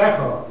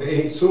biltecha,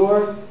 ve'ein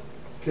sur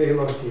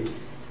ke'elokim.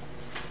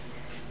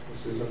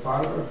 This is a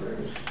part of our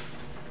prayers.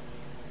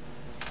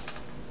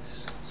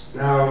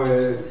 Now,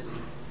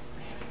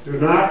 do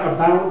not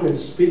abound in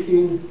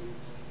speaking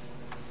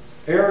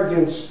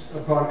arrogance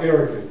upon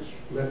arrogance.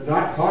 Let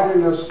not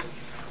haughtiness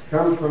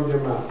come from your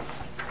mouth.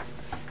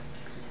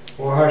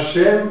 For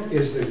Hashem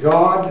is the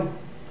God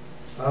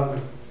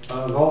of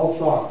all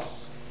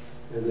thoughts,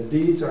 and the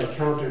deeds are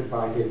counted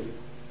by Him.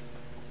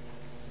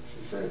 She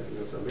said,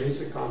 that's a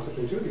basic concept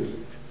in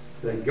Judaism.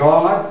 That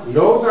God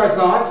knows our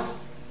thoughts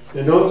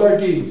and knows our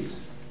deeds,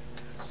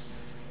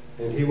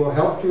 and He will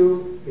help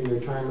you in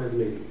your time of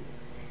need.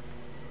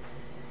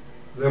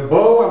 The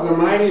bow of the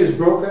mighty is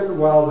broken,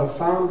 while the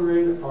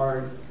foundering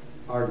are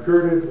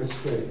girded with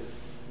strength.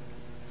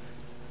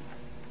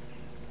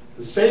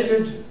 The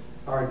sated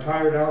are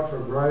tired out for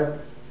bread,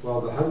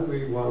 while the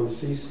hungry ones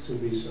cease to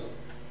be so.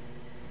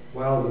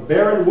 While the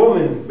barren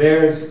woman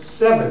bears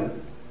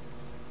 7,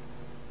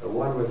 the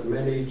one with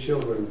many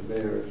children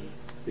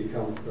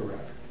becomes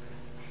bereft.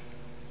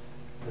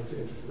 That's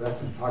interesting.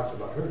 That's what it talks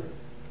about her.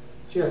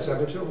 She had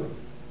 7 children.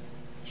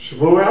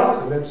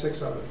 Shmuel, and then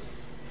 6 others.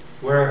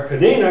 Where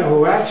Penina,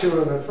 who had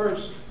children at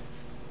first,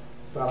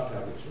 stopped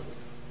having children.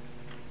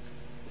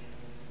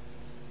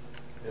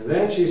 And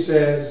then she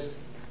says,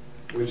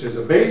 which is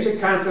a basic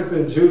concept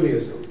in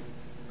Judaism,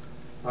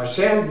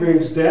 Hashem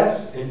brings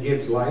death and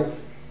gives life,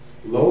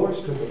 lowers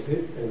to the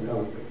pit and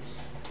elevates.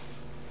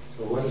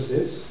 So what is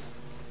this?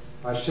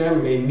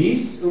 Hashem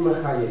memis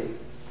u'mechayeh.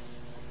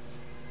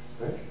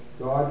 Right?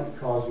 God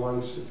cause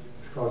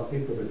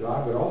people to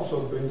die, but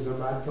also brings them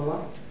back to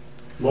life.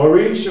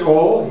 Morish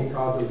Ol, he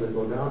caused them to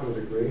go down to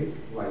the grave.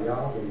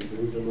 Vayal, and he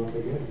brings them up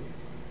again.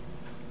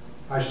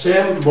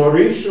 Hashem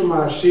Morishu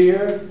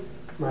Mashir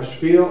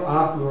Mashpil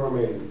Af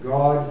Muramein.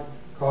 God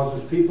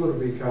causes people to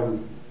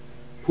become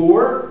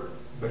poor,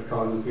 but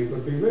causes people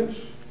to be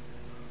rich.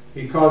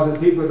 He causes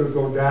people to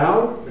go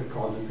down, but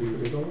causes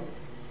people to go up.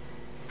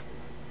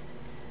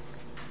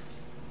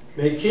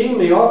 Mekim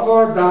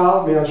me'ofor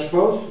dal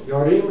me'ashpos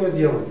yorim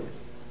evyon.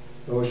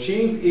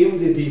 Oshiv im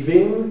de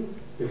divim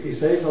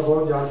v'chisei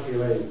kavod yan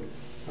chilein.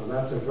 Now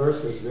that's a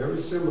verse that's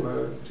very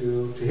similar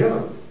to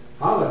Tehillim,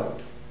 Hallel,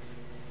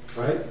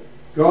 right?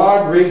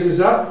 God raises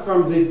up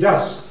from the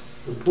dust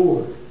the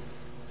poor.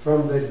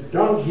 From the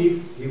dung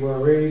heap he will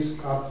raise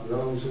up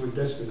those who are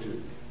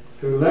destitute.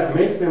 To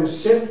make them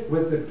sit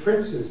with the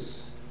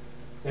princes.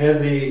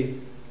 And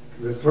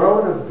the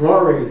throne of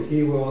glory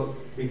he will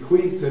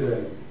bequeath to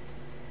them.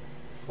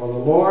 For the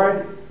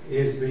Lord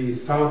is the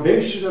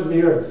foundation of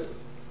the earth,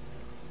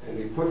 and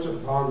he puts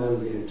upon them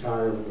the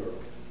entire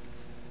world.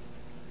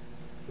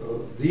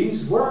 So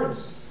these are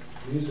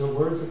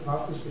words of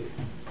prophecy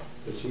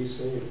that she's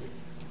saying.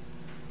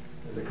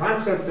 And the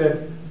concept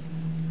that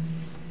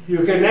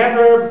you can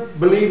never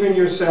believe in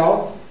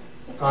yourself,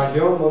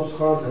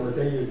 the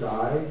day you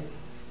die,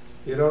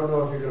 you don't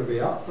know if you're going to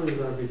be up or you're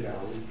going to be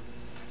down.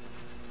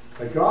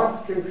 But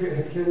God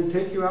can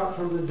take you out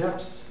from the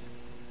depths.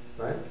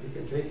 Right? He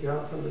can take you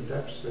out from the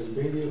depths and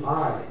bring you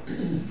high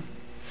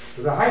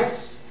to the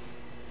heights.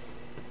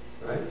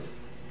 Right?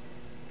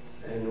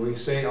 And we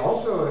say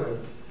also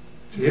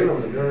to him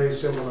a very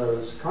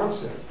similar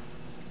concept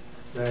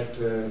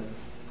that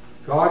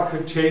God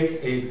could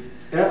take a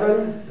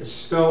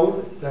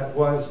stone that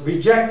was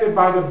rejected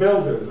by the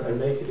builders and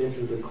make it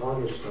into the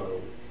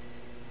cornerstone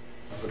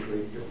of a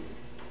great building.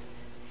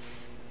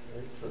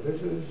 Right? So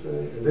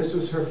this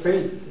is her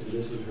faith, and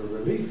this is her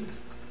relief.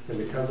 And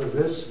because of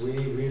this, we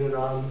read it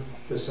on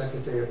the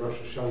second day of Rosh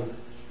Hashonah.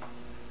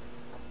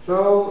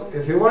 So,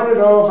 if you want to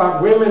know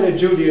about women in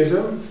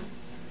Judaism,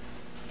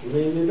 I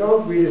mean, you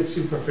don't read it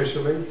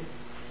superficially.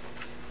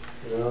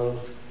 You know,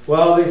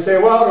 well, they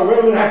say, well, the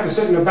women have to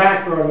sit in the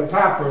back or on the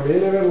top or in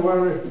the middle,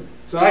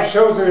 so that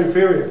shows they're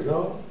inferior.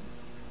 No,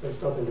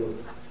 there's nothing to do with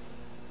it.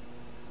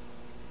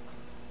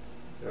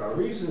 There are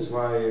reasons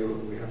why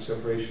we have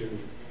separation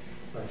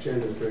by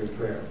gender during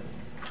prayer.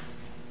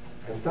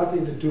 It has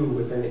nothing to do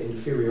with any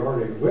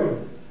inferiority of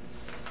women.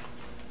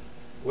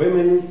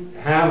 Women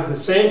have the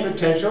same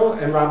potential,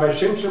 and Rabbi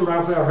Shimshon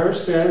Raphael Hirsch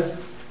says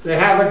they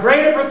have a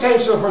greater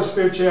potential for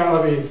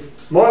spirituality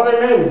more than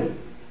men.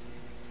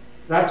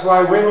 That's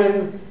why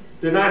women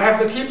do not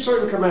have to keep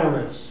certain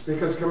commandments,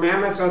 because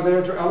commandments are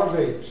there to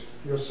elevate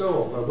your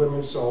soul. A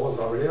woman's soul is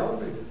already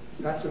elevated.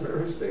 That's a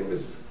very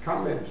famous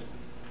comment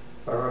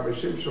by Rabbi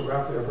Shimshon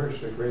Raphael Hirsch,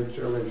 the great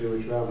German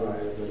Jewish rabbi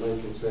of the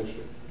 19th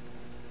century.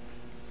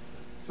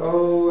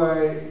 So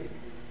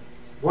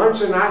one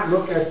should not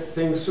look at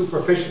things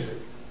superficially.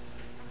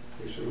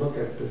 You should look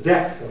at the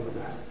depth of the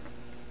matter.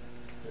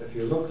 If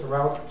you look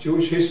throughout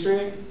Jewish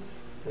history,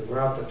 and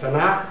throughout the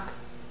Tanakh,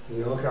 and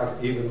you look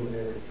at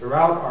even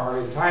throughout our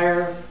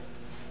entire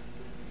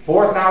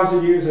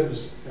 4,000 years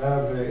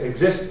of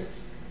existence,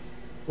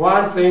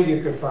 one thing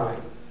you can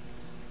find.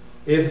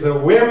 If the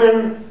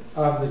women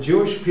of the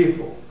Jewish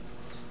people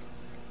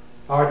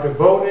are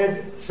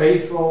devoted,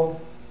 faithful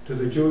to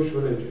the Jewish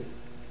religion,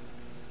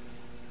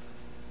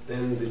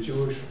 then the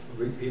Jewish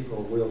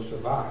people will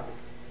survive.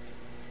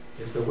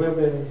 If the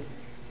women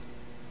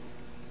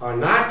are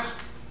not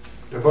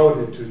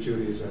devoted to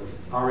Judaism,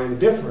 are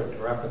indifferent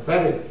or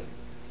apathetic,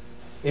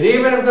 and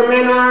even if the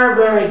men are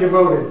very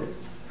devoted,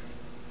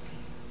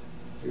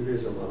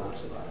 Judaism will not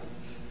survive.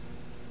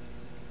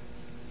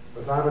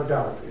 Without a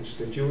doubt, it's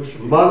the Jewish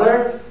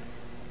mother,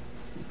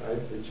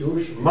 right? The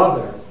Jewish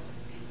mother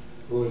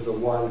who is the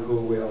one who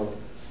will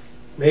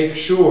make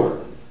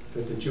sure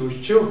that the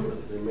Jewish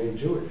children remain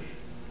Jewish.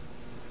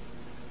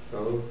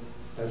 So,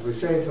 as we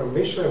say from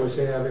Mishnah, we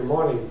say every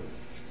morning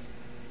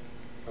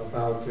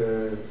about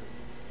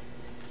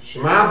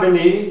Shema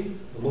B'ni,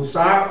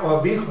 Musar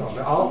Avicha,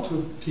 Ve'al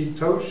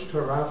Titosh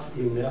Toras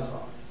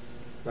Imecha.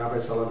 Rabbi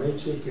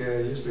Soloveitchik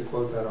used to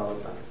quote that all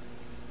the time.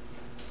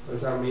 What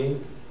does that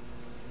mean?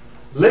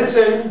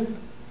 Listen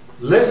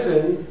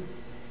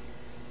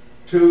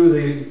to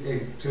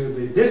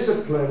the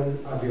discipline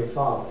of your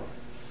father,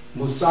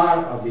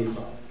 Musar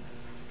Avicha,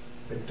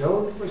 but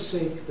don't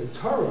forsake the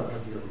Torah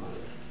of your mother.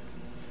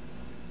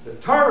 The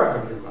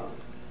Torah of your mother.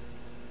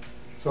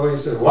 So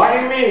he said, what do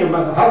you mean?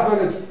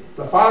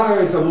 The father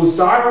is a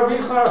Musar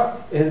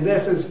Avicha, and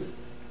this is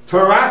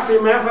Torah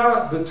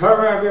Simecha, the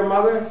Torah of your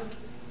mother?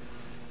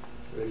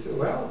 So he said,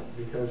 well,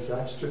 because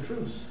that's the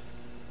truth.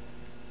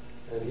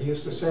 And he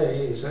used to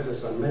say, he said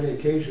this on many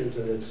occasions,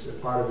 and it's a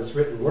part of his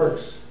written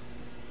works,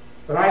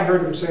 but I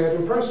heard him say it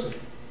in person.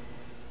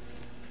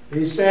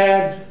 He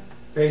said,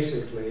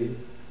 basically,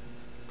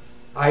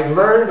 I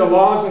learned the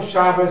laws of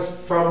Shabbos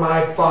from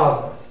my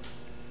father,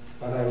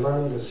 but I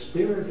learned the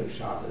spirit of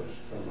Shabbos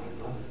from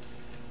my mother.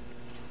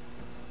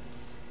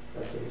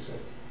 That's what he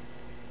said.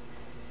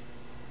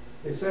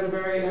 They said a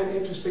very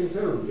interesting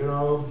thing, you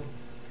know,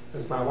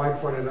 as my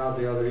wife pointed out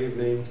the other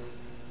evening,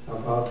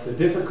 about the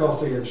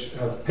difficulty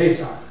of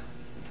Pesach,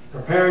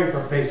 preparing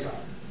for Pesach,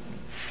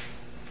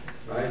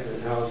 right?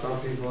 And how some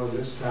people in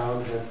this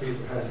town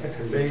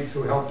had maids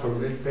who helped them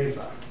make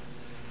Pesach.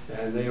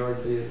 And they were,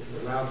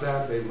 without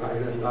that, they might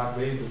have not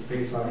made the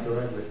Pesach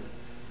correctly.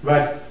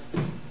 But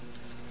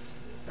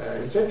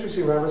it's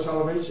interesting, Rabbi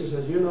Soloveitch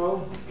says, you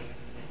know,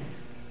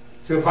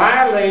 to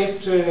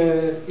violate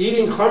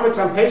eating chametz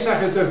on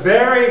Pesach is a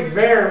very,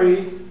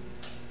 very,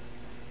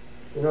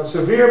 you know,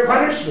 severe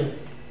punishment.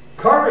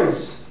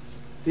 Koris,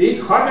 to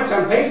eat chametz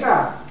on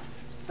Pesach,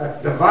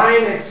 that's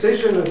divine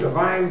excision, a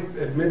divine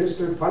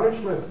administered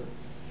punishment.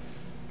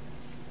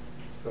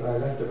 But I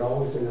left it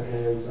always in the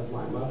hands of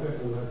my mother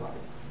and my father.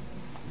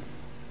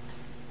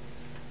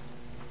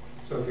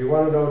 So if you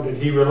want to know, did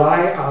he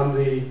rely on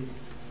the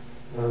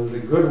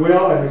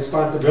goodwill and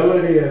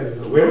responsibility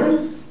of the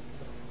women?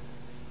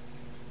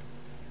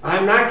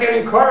 I'm not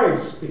getting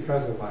courage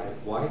because of my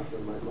wife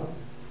and my mother.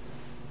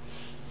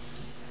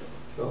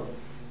 So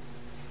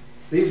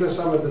these are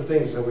some of the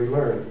things that we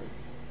learn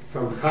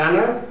from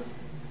Chana,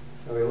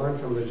 and we learn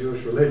from the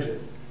Jewish religion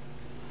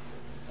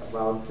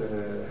about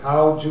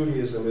how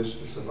Judaism is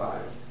to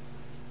survive.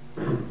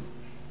 You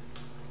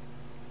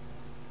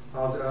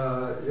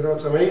know,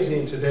 it's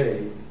amazing today,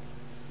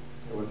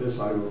 and with this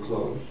I will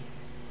close.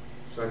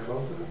 Should I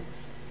close it?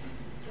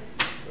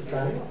 What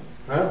time?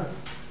 Huh?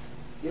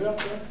 You're up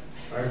there.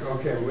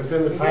 Okay,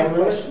 within the time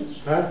limit?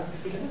 Huh?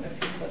 If you have a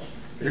few questions.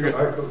 You're good.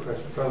 All right, good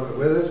question. So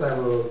with this I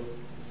will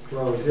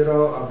close. You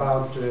know,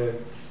 about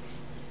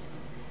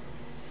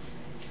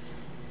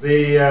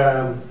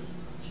the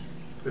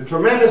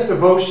tremendous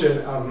devotion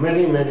of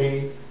many,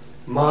 many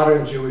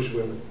modern Jewish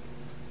women.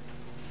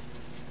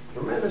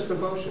 Tremendous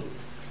devotion.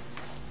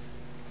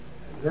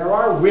 There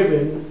are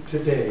women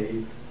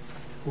today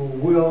who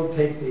will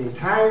take the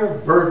entire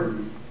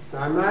burden.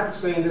 Now, I'm not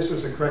saying this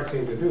is the correct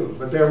thing to do,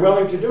 but they're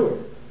willing to do it.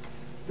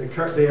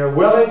 They are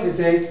willing to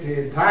take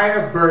the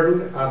entire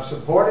burden of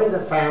supporting the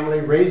family,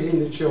 raising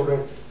the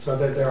children, so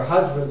that their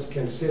husbands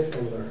can sit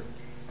and learn.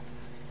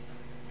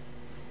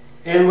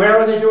 And where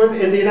are they doing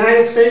it? In the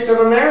United States of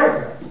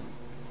America.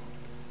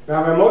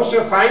 Rabbi Moshe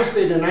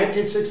Feinstein in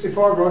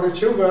 1964 wrote a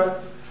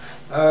tshuva,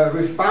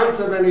 responded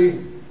to them, and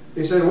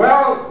he said,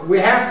 well, we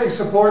have to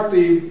support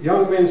the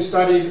young men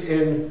studied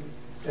in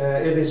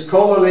his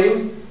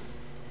kollalim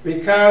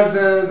because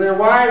their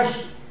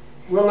wives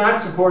will not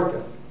support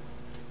them.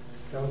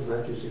 That was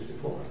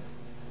 1964.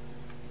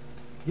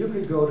 You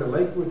could go to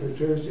Lakewood, New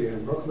Jersey,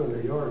 and Brooklyn,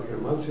 New York,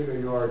 and Muncie,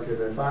 New York, and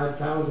the 5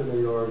 towns in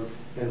New York,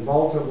 and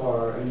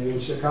Baltimore, and in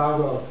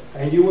Chicago,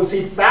 and you will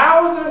see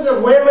thousands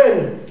of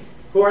women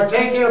who are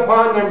taking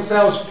upon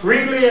themselves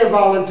freely and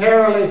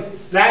voluntarily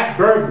that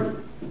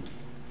burden.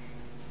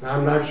 Now,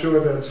 I'm not sure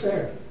that it's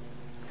fair,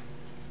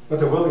 but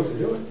they're willing to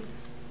do it.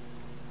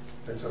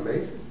 That's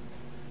amazing.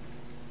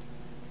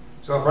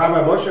 So if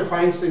Rabbi Moshe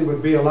Feinstein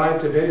would be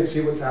alive today and see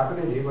what's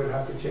happening, he would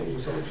have to change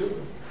his own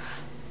children.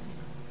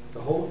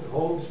 The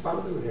whole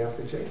spouting would have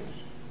to change.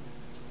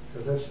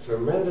 Because that's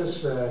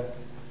tremendous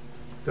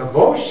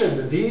devotion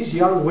that these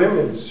young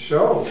women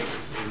show.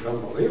 It's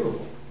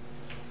unbelievable.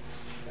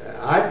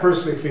 I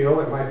personally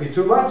feel it might be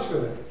too much for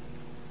them.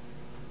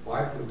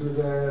 Why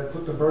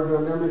put the burden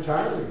on them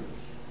entirely?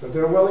 But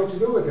they're willing to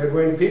do it. And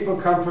when people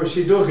come for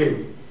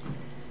shidduchim,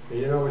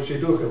 you know what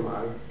shidduchim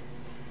are.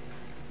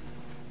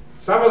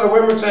 Some of the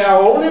women say, I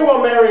only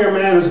will marry a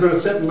man who's going to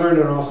sit and learn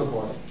and I'll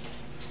support him.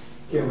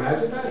 Can you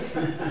imagine that?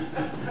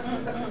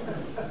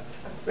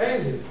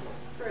 Crazy.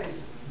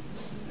 Crazy.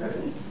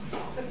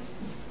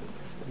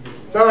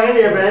 So in any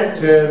event,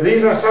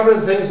 these are some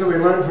of the things that we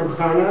learned from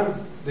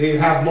Chana. They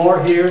have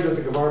more here that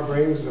the Gemara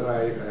brings that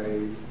I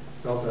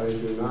felt that I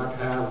do not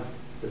have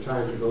the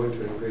time to go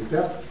into in great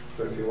depth.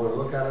 But if you want to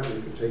look at it,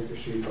 you can take the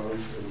sheet home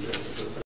and